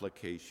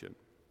application.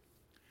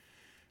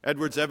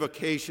 Edwards'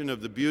 evocation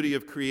of the beauty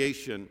of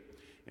creation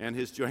and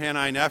his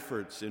Johannine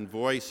efforts in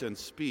voice and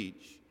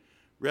speech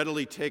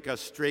readily take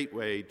us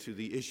straightway to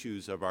the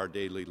issues of our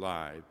daily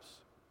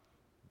lives.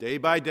 Day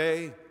by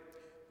day,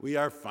 we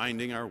are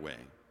finding our way.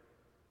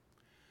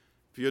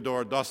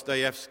 Fyodor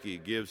Dostoevsky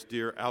gives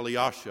dear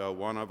Alyosha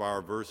one of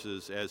our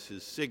verses as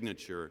his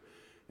signature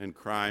in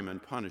Crime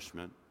and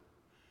Punishment.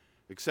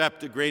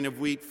 Except a grain of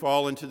wheat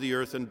fall into the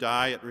earth and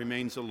die, it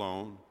remains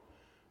alone.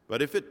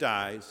 But if it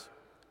dies,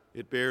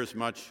 it bears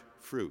much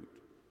fruit.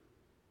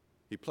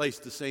 He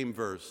placed the same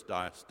verse,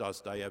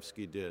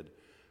 Dostoevsky did,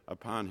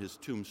 upon his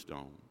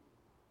tombstone.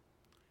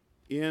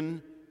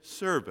 In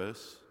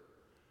service,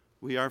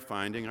 we are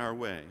finding our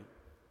way.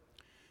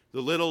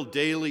 The little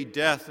daily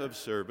death of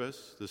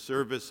service, the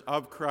service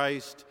of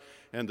Christ,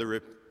 and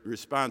the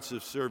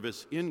responsive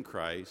service in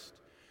Christ,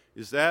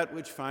 is that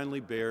which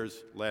finally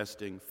bears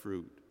lasting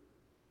fruit.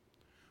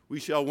 We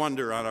shall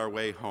wonder on our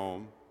way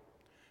home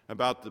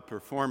about the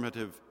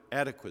performative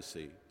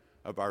adequacy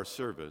of our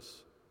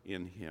service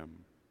in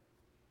Him.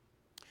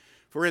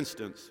 For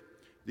instance,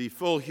 the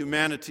full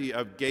humanity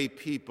of gay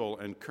people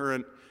and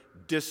current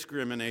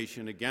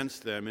discrimination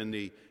against them in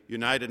the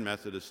United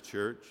Methodist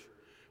Church,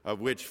 of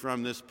which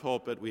from this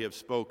pulpit we have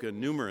spoken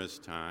numerous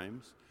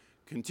times,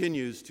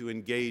 continues to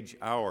engage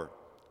our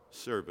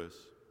service.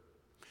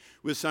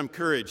 With some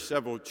courage,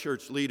 several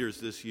church leaders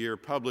this year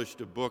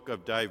published a book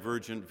of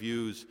divergent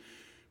views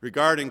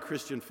regarding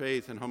Christian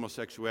faith and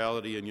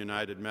homosexuality in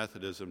United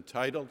Methodism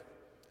titled,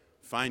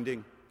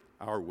 Finding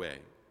Our Way.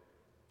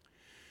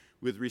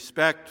 With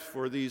respect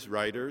for these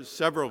writers,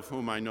 several of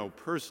whom I know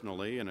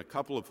personally, and a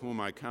couple of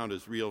whom I count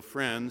as real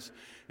friends,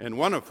 and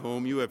one of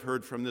whom you have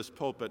heard from this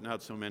pulpit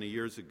not so many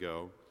years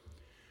ago,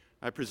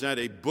 I present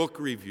a book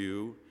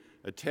review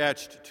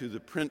attached to the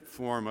print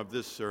form of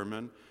this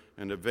sermon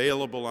and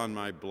available on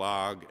my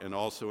blog and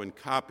also in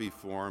copy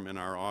form in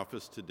our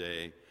office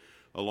today,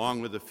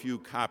 along with a few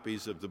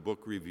copies of the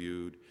book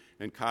reviewed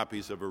and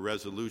copies of a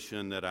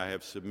resolution that I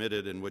have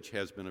submitted and which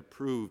has been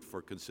approved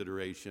for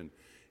consideration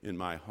in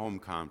my home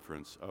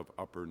conference of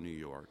Upper New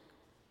York.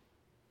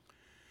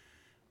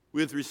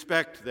 With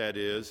respect, that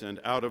is, and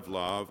out of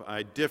love,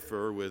 I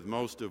differ with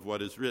most of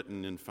what is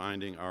written in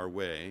Finding Our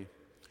Way.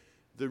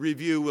 The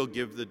review will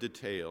give the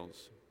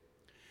details.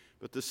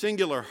 But the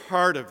singular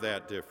heart of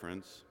that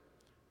difference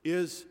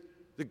is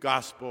the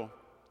gospel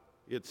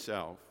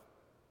itself.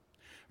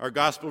 Our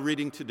gospel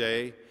reading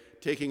today,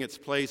 taking its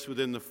place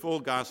within the full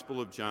Gospel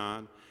of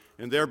John,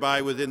 and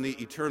thereby within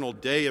the eternal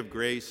day of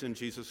grace in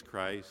Jesus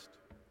Christ,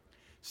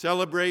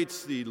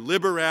 celebrates the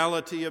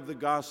liberality of the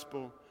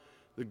gospel,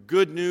 the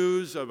good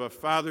news of a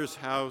Father's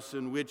house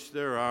in which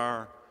there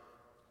are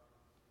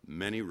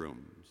many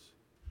rooms.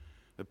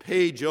 A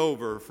page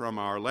over from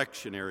our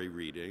lectionary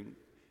reading,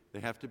 they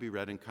have to be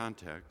read in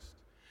context.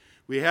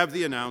 We have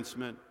the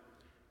announcement,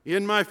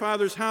 in my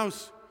Father's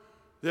house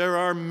there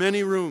are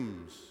many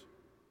rooms.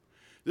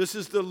 This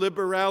is the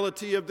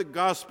liberality of the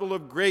gospel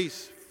of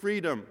grace,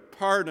 freedom,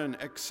 pardon,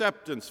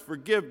 acceptance,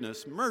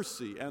 forgiveness,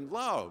 mercy, and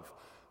love.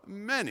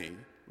 Many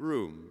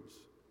rooms.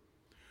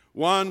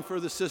 One for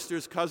the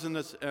sisters,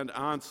 cousins, and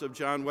aunts of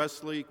John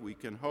Wesley, we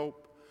can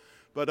hope,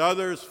 but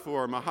others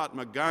for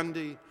Mahatma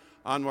Gandhi,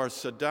 Anwar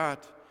Sadat,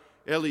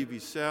 Elie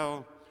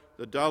Wiesel,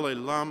 the Dalai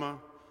Lama,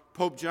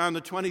 Pope John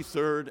the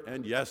 23rd,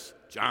 and yes,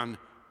 John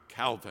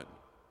Calvin.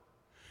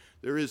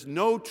 There is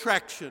no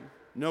traction,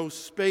 no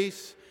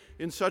space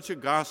in such a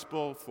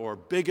gospel for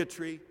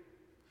bigotry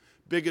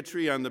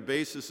on the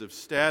basis of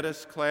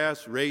status,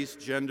 class, race,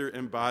 gender,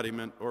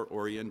 embodiment, or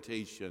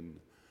orientation.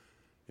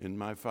 In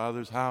my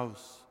Father's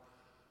house,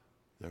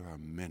 there are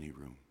many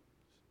rooms.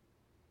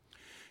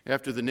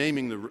 After the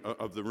naming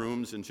of the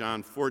rooms in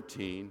John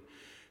 14,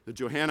 the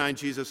Johannine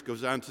Jesus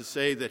goes on to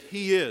say that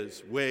he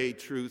is way,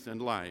 truth,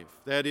 and life.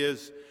 That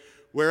is,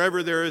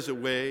 wherever there is a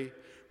way,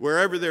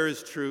 wherever there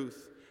is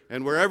truth,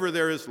 and wherever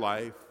there is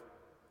life,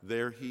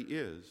 there he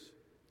is.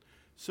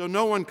 So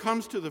no one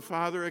comes to the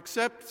Father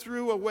except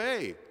through a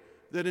way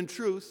that in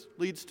truth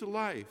leads to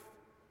life.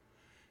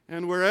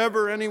 And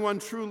wherever anyone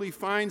truly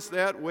finds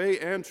that way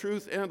and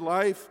truth and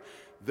life,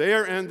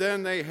 there and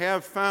then they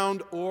have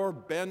found or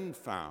been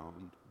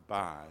found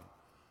by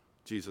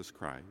Jesus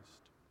Christ.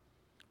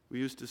 We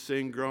used to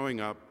sing growing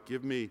up,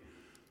 give me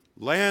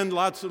land,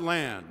 lots of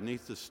land,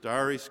 neath the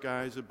starry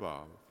skies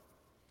above.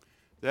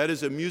 That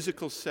is a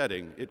musical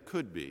setting, it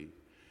could be,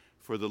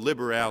 for the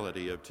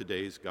liberality of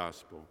today's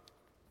gospel.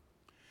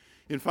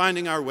 In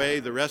finding our way,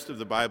 the rest of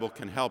the Bible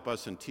can help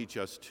us and teach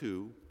us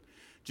too.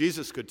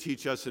 Jesus could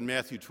teach us in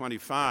Matthew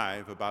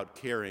 25 about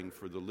caring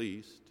for the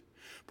least.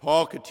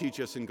 Paul could teach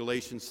us in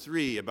Galatians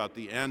 3 about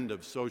the end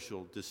of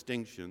social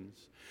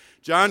distinctions.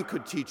 John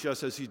could teach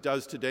us, as he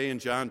does today in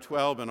John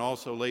 12 and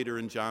also later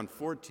in John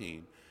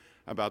 14,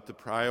 about the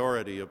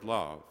priority of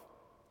love.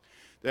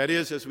 That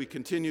is, as we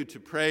continue to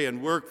pray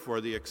and work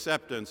for the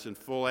acceptance and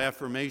full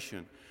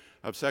affirmation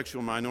of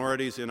sexual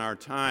minorities in our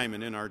time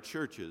and in our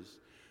churches,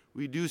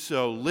 we do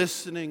so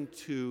listening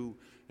to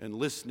and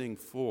listening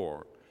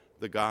for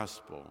the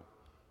gospel,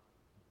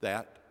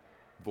 that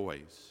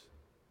voice.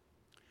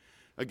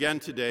 Again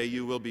today,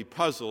 you will be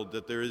puzzled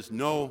that there is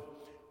no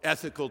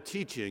ethical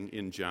teaching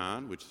in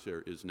John, which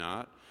there is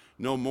not,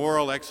 no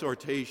moral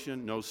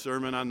exhortation, no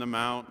Sermon on the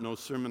Mount, no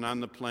Sermon on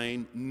the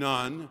Plain,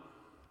 none,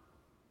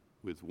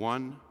 with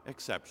one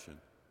exception.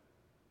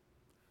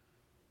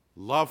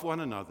 Love one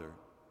another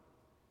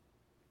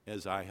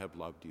as I have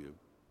loved you.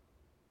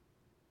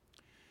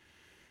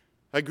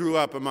 I grew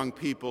up among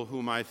people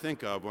whom I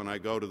think of when I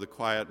go to the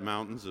quiet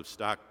mountains of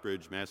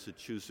Stockbridge,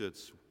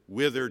 Massachusetts,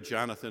 whither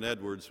Jonathan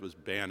Edwards was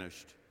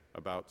banished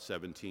about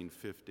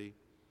 1750.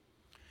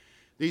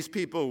 These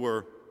people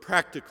were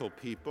practical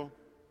people.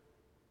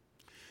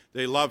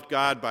 They loved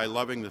God by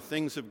loving the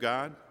things of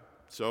God.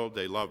 So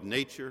they loved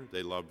nature,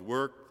 they loved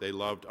work, they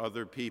loved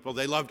other people.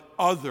 They loved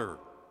other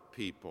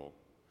people,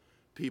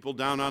 people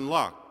down on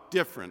luck,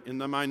 different, in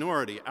the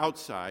minority,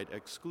 outside,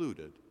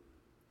 excluded.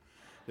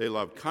 They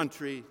loved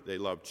country, they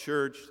loved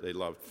church, they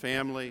loved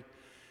family.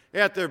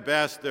 At their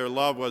best, their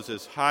love was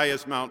as high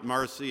as Mount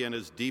Marcy and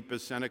as deep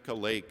as Seneca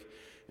Lake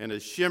and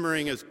as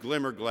shimmering as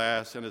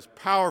Glimmerglass and as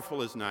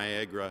powerful as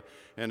Niagara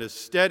and as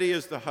steady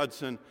as the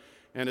Hudson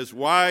and as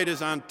wide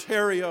as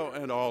Ontario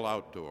and all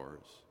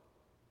outdoors.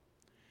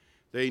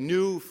 They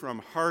knew from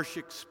harsh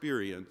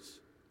experience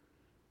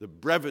the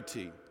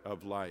brevity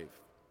of life,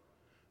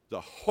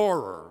 the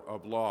horror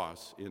of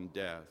loss in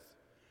death,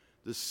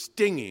 the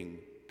stinging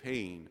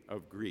pain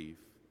of grief.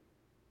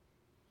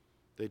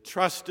 They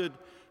trusted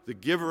the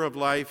giver of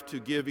life to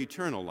give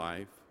eternal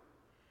life,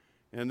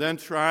 and then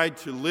tried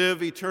to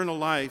live eternal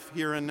life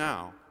here and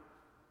now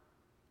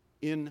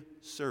in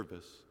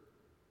service.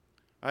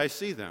 I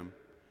see them,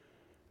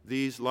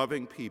 these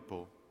loving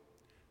people,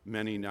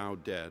 many now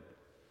dead.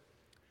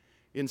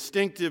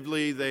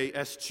 Instinctively, they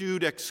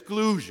eschewed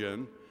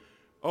exclusion,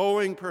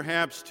 owing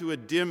perhaps to a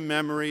dim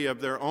memory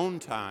of their own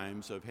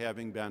times of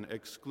having been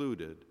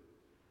excluded.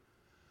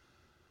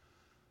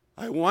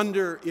 I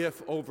wonder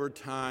if over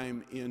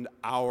time, in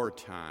our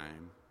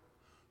time,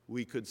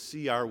 we could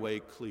see our way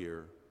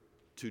clear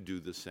to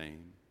do the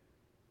same.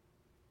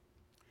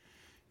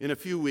 In a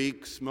few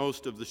weeks,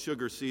 most of the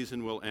sugar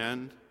season will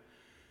end.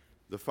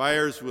 The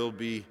fires will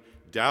be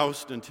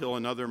doused until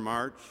another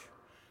March.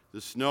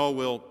 The snow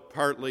will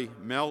partly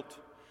melt.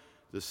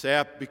 The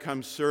sap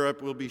becomes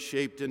syrup, will be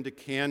shaped into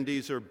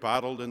candies or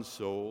bottled and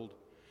sold.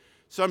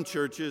 Some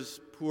churches,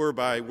 poor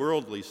by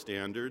worldly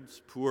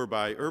standards, poor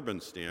by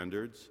urban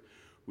standards,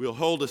 will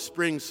hold a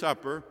spring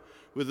supper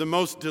with the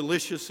most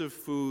delicious of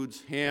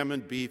foods, ham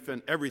and beef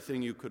and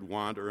everything you could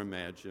want or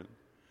imagine.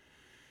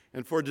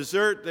 And for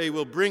dessert, they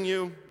will bring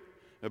you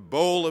a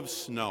bowl of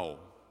snow,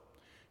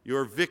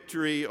 your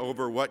victory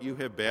over what you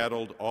have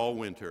battled all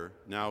winter,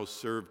 now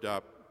served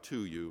up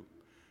to you.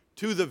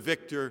 To the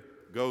victor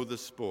go the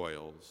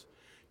spoils.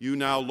 You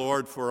now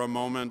lord for a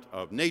moment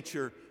of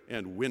nature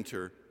and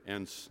winter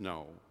and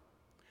snow.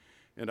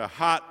 And a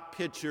hot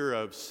pitcher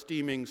of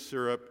steaming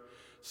syrup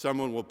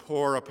someone will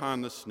pour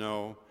upon the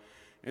snow,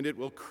 and it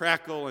will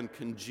crackle and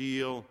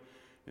congeal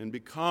and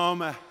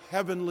become a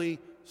heavenly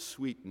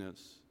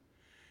sweetness.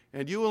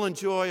 And you will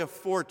enjoy a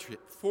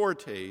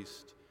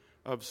foretaste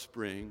of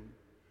spring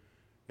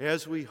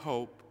as we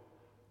hope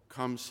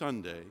come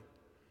Sunday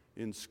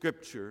in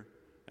Scripture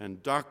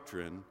and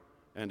doctrine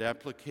and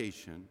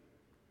application,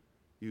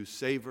 you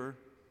savor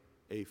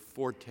a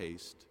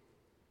foretaste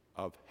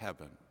of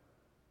heaven.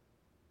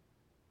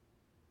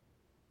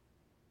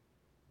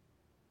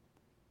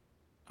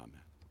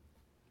 Amen.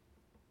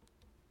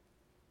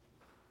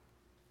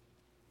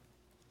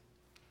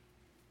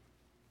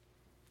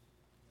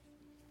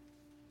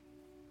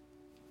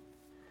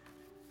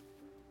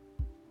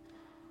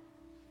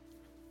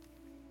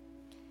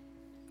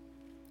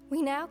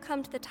 We now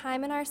come to the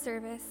time in our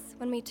service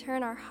when we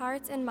turn our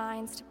hearts and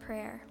minds to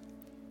prayer.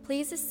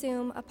 Please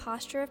assume a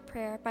posture of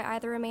prayer by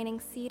either remaining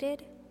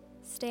seated,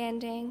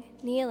 standing,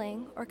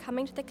 kneeling, or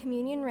coming to the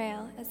communion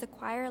rail as the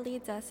choir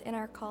leads us in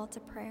our call to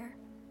prayer.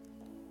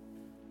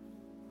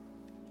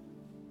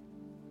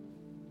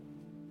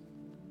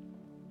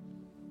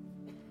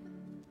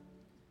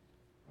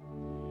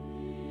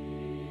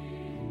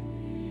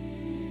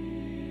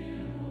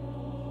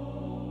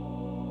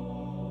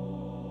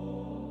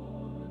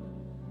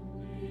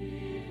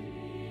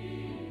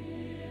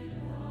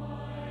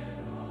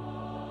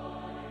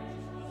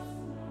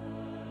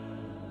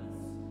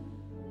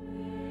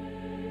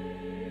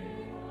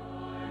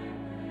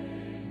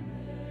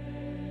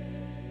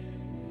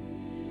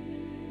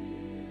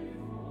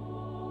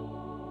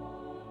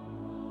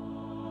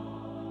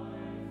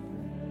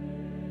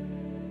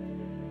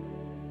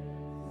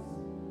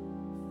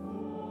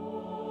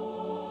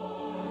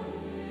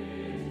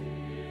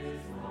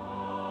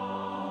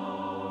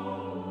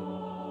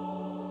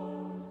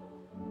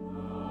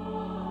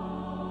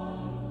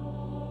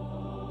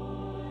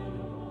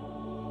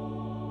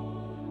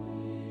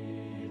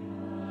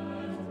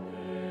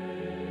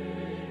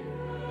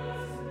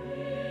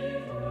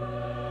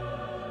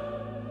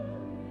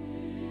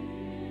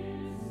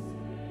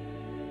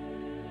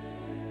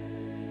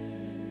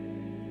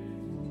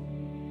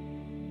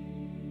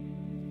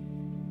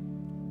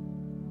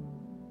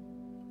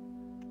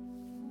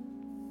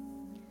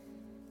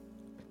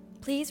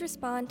 Please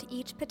respond to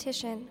each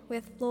petition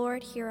with,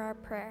 Lord, hear our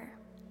prayer.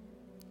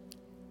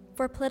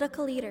 For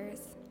political leaders,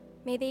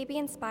 may they be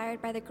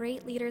inspired by the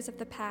great leaders of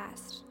the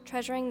past,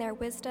 treasuring their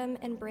wisdom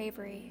and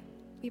bravery.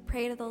 We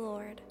pray to the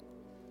Lord.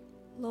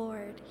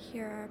 Lord,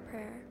 hear our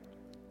prayer.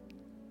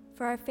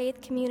 For our faith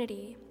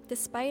community,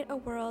 despite a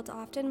world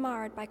often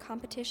marred by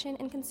competition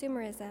and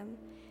consumerism,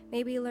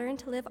 may we learn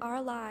to live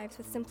our lives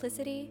with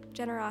simplicity,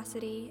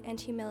 generosity, and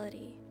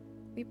humility.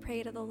 We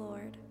pray to the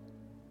Lord.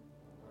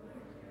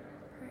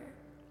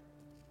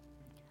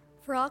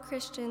 For all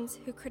Christians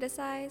who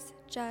criticize,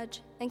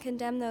 judge, and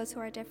condemn those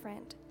who are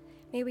different,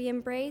 may we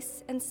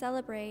embrace and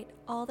celebrate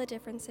all the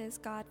differences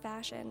God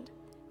fashioned.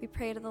 We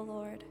pray to the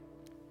Lord.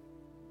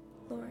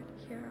 Lord,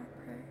 hear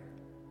our prayer.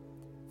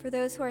 For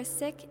those who are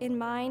sick in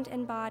mind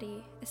and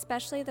body,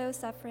 especially those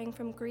suffering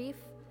from grief,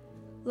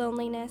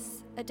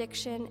 loneliness,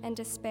 addiction, and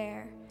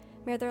despair,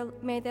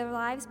 may their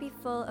lives be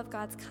full of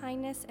God's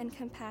kindness and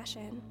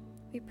compassion.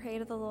 We pray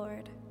to the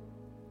Lord.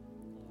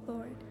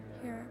 Lord,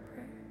 hear our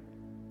prayer.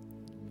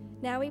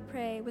 Now we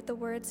pray with the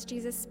words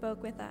Jesus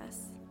spoke with us.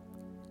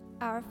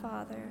 Our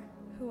Father,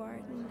 who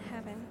art in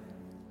heaven,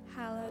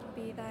 hallowed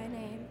be thy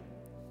name.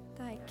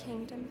 Thy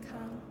kingdom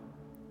come,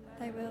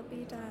 thy will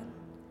be done,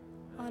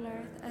 on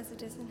earth as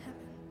it is in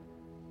heaven.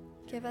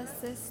 Give us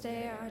this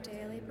day our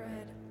daily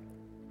bread,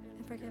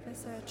 and forgive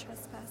us our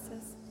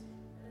trespasses,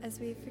 as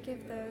we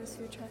forgive those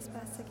who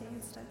trespass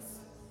against us.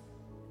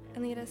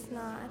 And lead us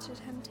not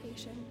into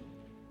temptation,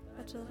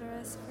 but deliver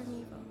us from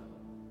evil.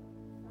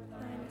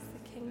 Thine is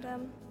the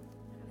kingdom,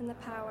 and the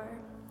power,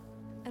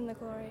 and the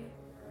glory,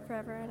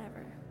 forever and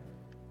ever.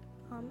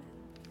 Amen.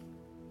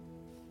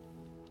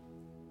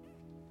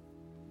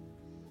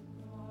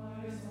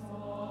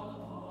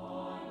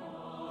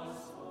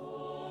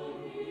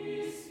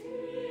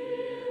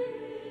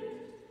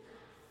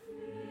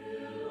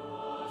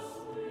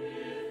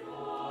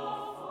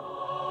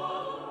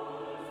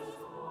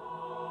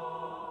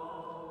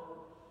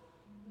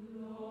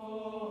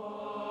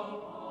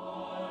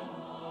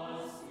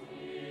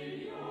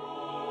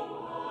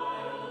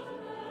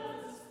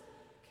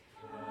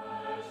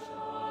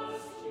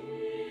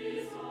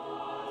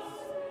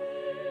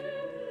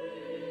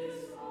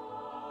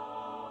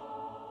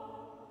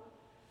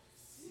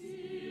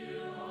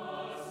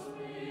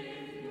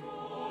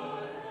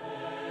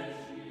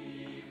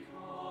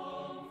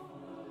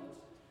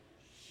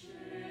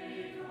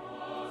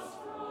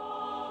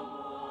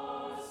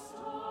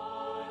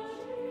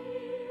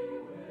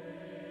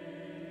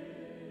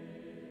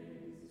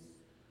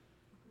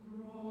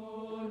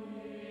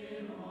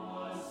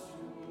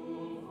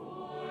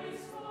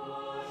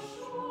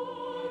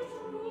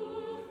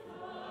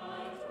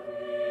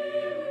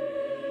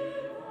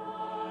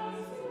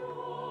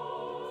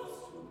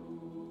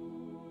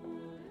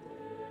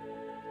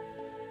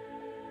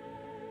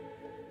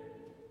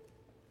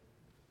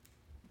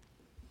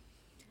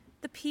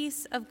 The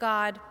peace of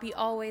God be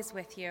always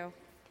with you.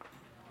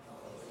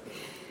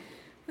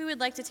 We would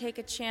like to take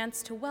a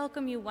chance to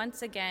welcome you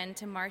once again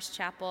to Marsh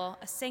Chapel,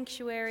 a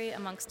sanctuary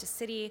amongst a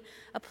city,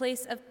 a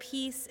place of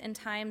peace in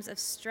times of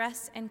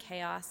stress and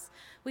chaos.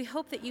 We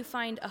hope that you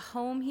find a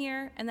home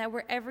here and that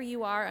wherever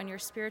you are on your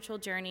spiritual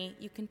journey,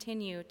 you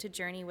continue to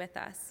journey with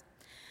us.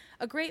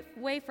 A great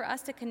way for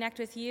us to connect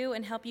with you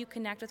and help you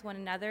connect with one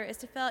another is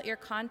to fill out your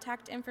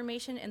contact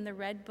information in the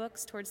red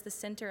books towards the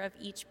center of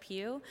each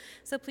pew.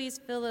 So please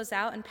fill those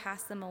out and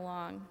pass them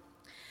along.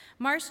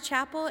 Marsh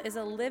Chapel is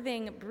a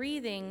living,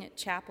 breathing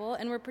chapel,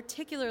 and we're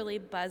particularly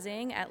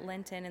buzzing at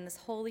Lenten in this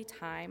holy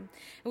time.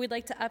 And we'd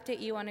like to update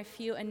you on a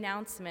few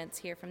announcements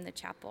here from the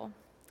chapel.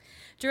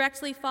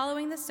 Directly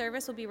following the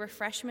service will be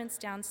refreshments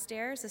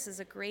downstairs. This is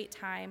a great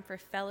time for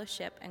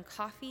fellowship and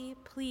coffee.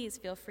 Please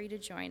feel free to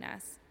join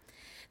us.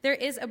 There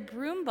is a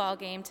broomball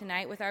game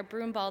tonight with our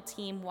broomball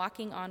team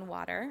walking on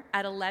water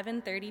at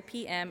 11:30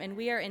 p.m., and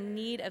we are in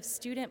need of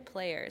student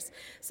players.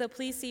 So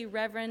please see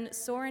Reverend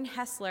Soren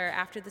Hessler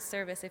after the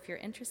service if you're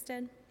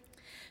interested.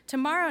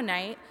 Tomorrow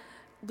night,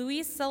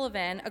 Louise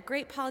Sullivan, a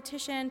great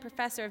politician,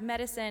 professor of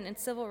medicine, and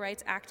civil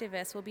rights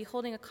activist, will be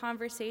holding a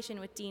conversation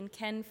with Dean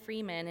Ken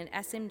Freeman in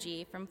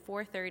SMG from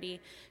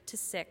 4:30 to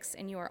 6,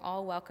 and you are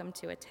all welcome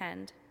to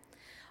attend.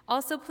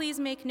 Also, please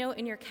make note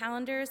in your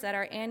calendars that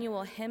our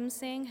annual hymn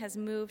sing has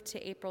moved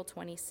to April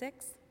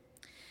 26th.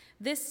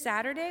 This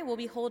Saturday, we'll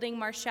be holding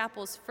Marsh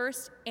Chapel's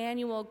first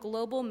annual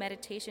Global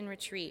Meditation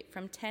Retreat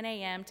from 10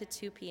 a.m. to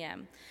 2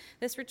 p.m.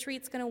 This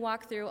retreat's going to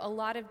walk through a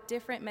lot of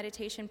different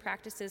meditation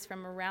practices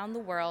from around the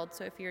world,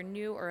 so if you're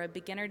new or a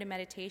beginner to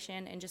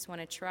meditation and just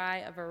want to try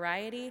a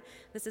variety,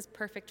 this is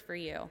perfect for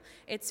you.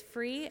 It's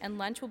free and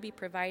lunch will be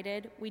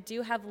provided. We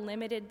do have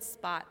limited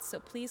spots, so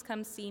please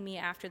come see me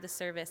after the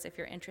service if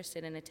you're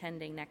interested in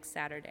attending next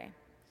Saturday.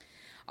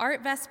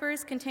 Art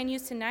Vespers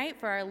continues tonight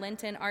for our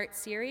Lenten art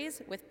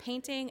series with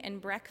painting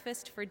and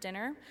breakfast for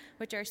dinner,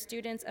 which our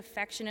students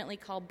affectionately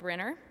call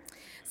Brinner.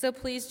 So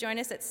please join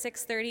us at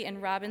 6:30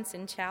 in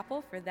Robinson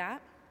Chapel for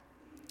that.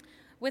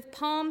 With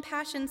Palm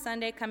Passion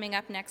Sunday coming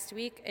up next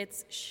week,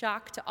 it's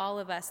shock to all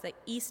of us that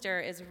Easter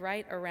is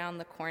right around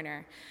the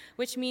corner,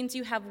 which means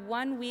you have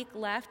 1 week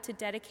left to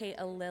dedicate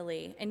a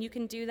lily. And you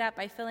can do that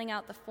by filling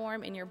out the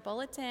form in your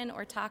bulletin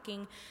or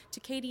talking to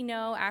Katie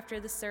No after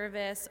the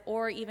service,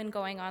 or even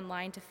going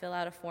online to fill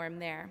out a form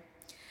there.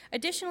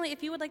 Additionally,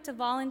 if you would like to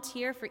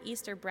volunteer for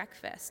Easter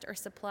breakfast or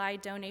supply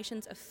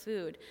donations of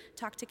food,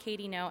 talk to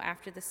Katie No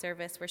after the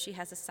service, where she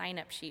has a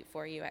sign-up sheet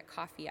for you at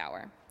coffee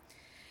hour.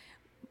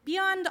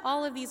 Beyond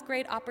all of these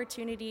great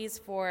opportunities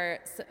for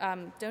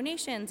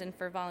donations and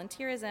for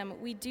volunteerism,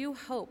 we do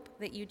hope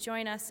that you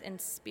join us in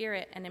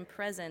spirit and in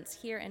presence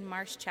here in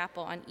Marsh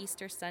Chapel on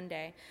Easter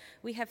Sunday.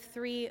 We have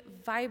 3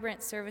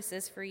 vibrant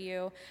services for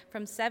you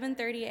from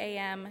 7:30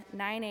 a.m.,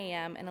 9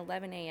 a.m., and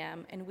 11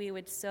 a.m., and we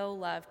would so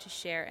love to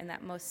share in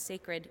that most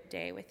sacred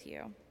day with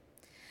you.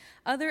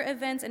 Other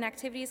events and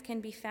activities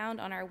can be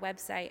found on our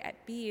website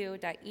at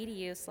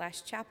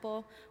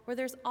bu.edu/chapel, where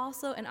there's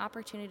also an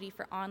opportunity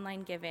for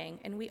online giving,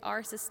 and we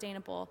are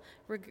sustainable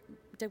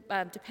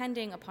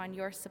depending upon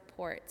your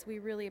support. So we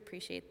really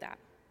appreciate that.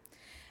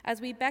 As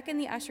we beckon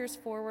the ushers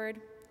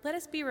forward, let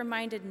us be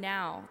reminded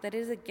now that it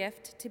is a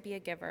gift to be a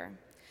giver.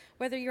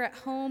 Whether you're at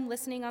home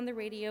listening on the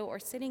radio or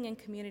sitting in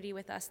community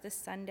with us this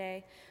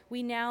Sunday,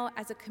 we now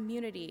as a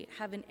community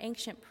have an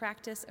ancient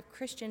practice of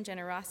Christian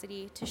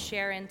generosity to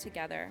share in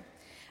together.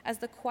 As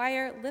the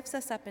choir lifts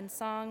us up in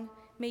song,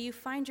 may you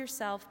find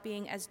yourself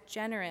being as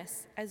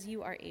generous as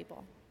you are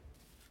able.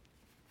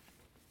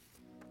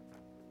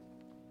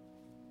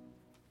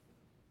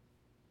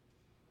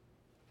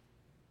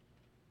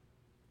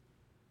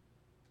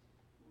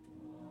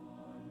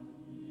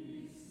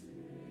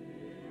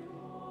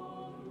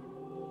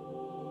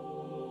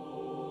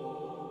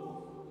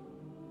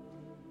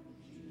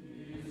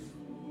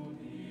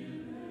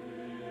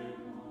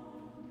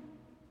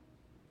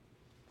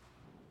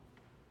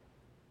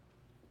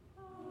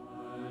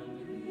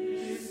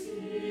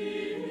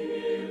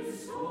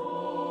 Oh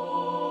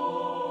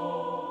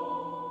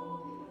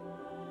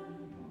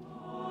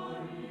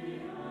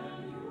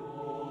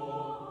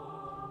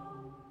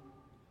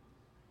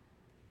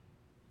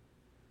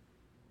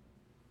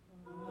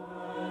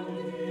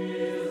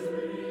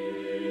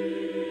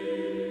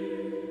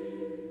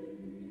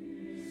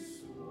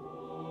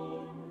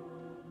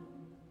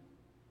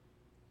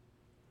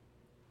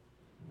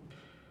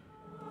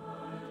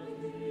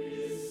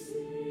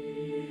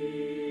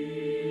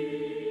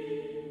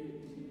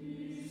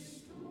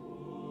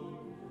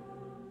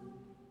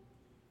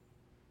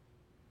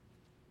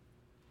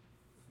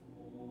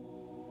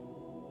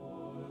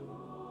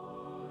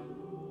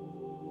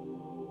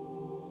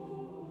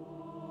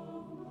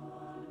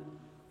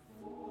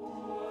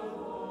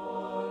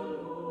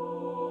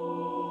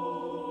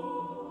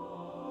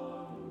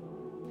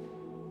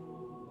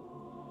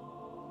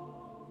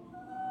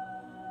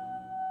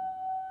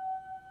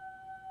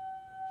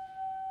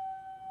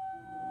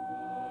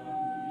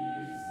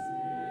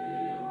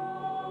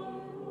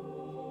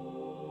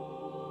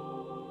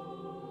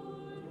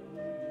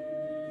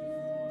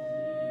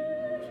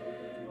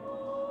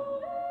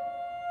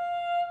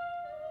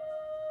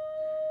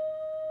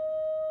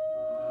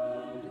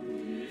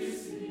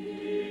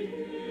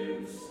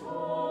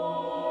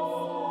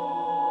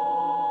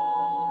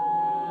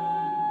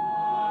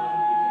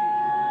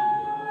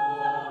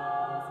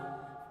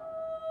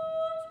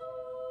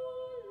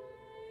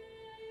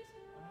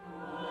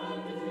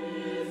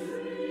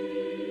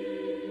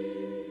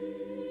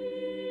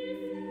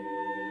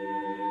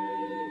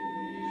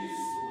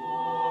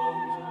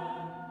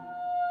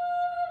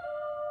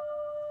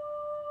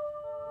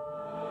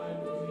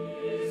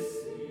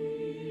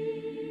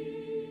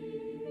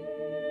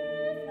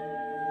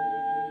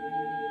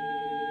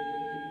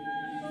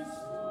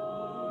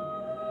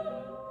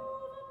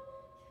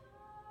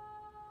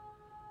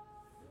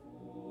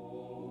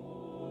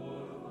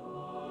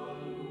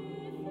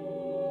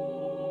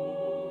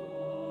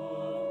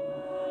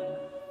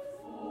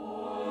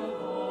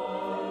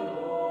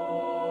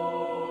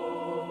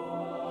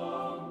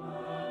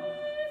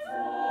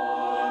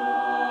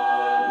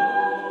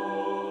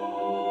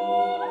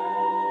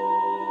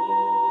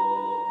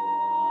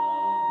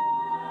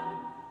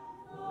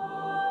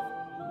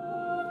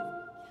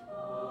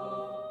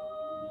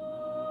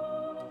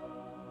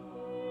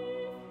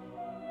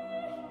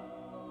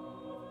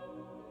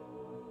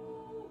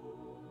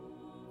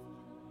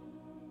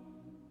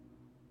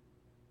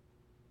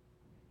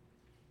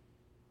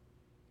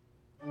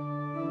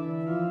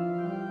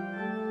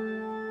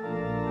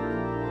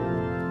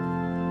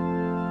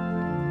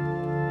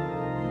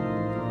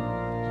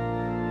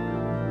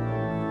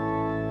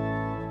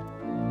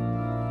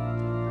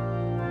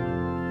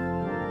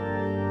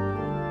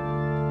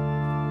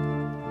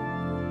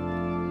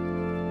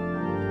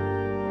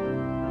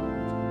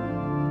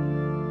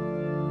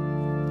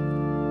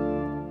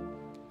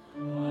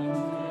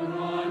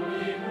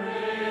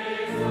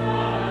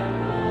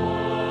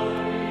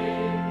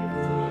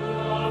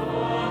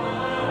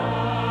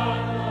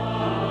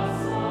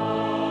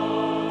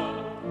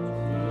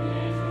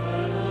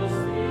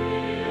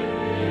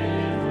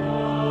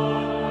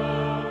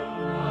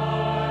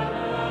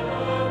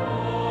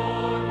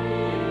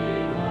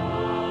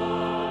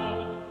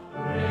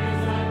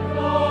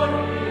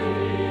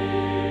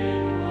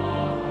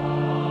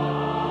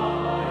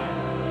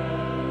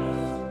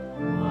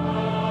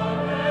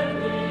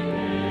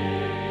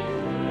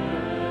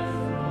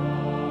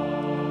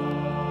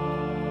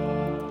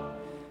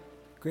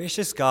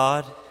Gracious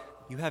God,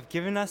 you have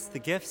given us the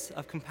gifts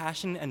of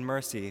compassion and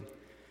mercy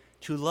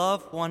to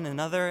love one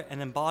another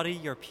and embody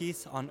your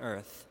peace on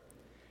earth.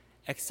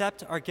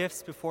 Accept our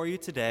gifts before you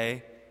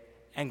today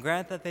and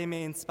grant that they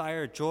may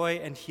inspire joy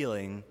and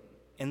healing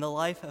in the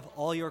life of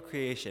all your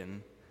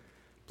creation.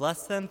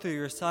 Bless them through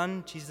your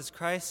Son, Jesus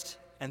Christ,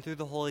 and through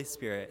the Holy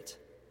Spirit.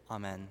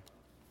 Amen.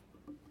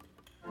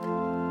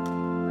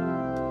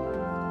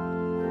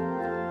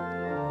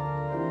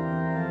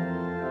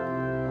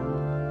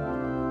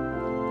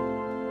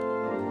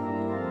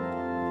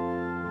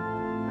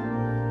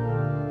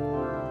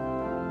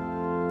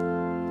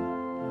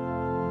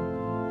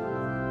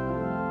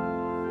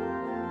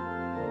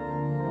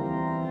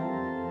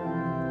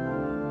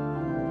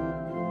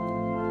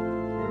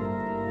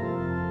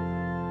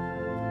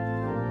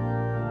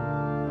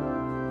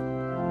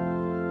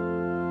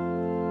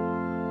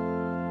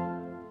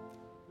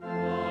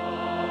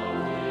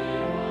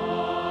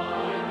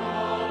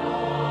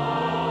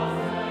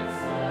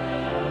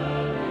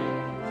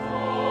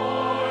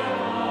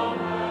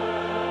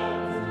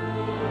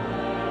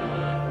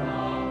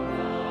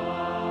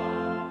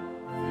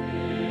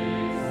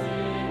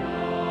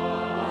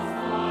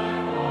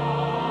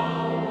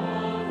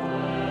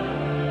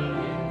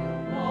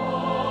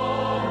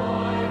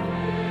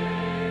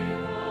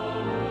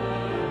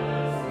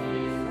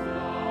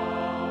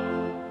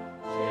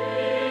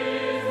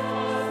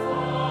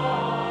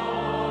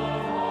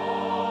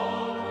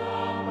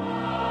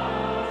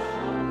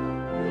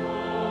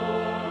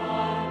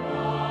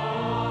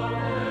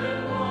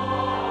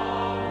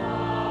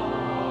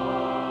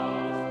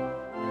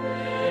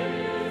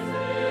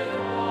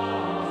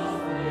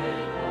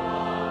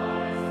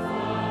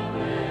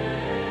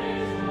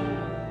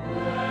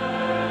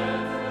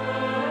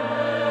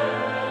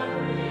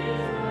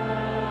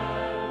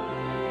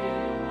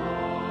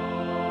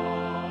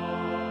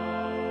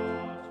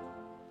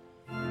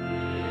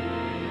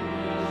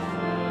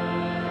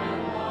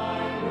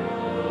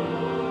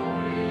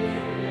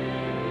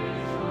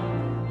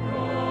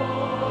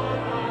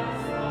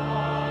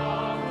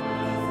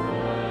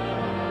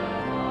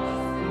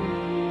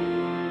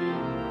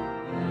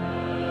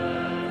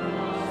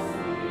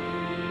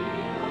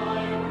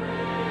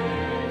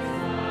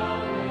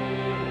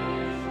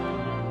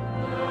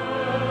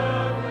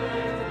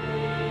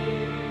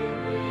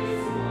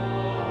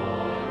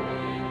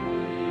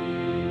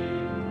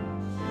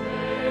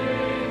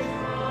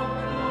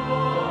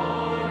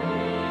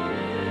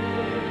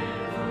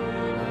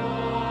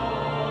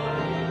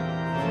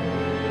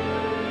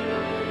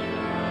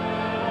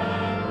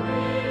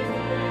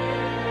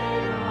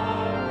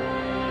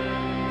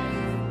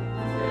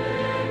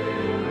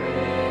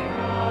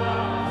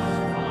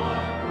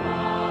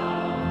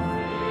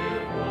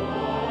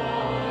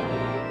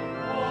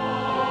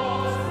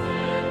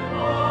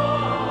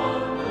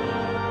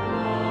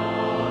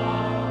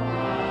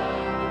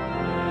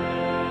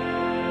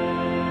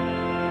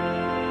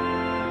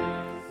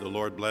 The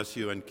Lord bless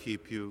you and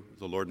keep you.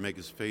 The Lord make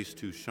his face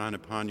to shine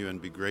upon you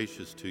and be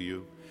gracious to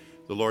you.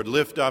 The Lord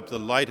lift up the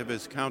light of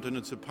his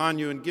countenance upon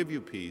you and give you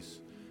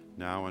peace,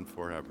 now and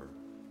forever.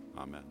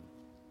 Amen.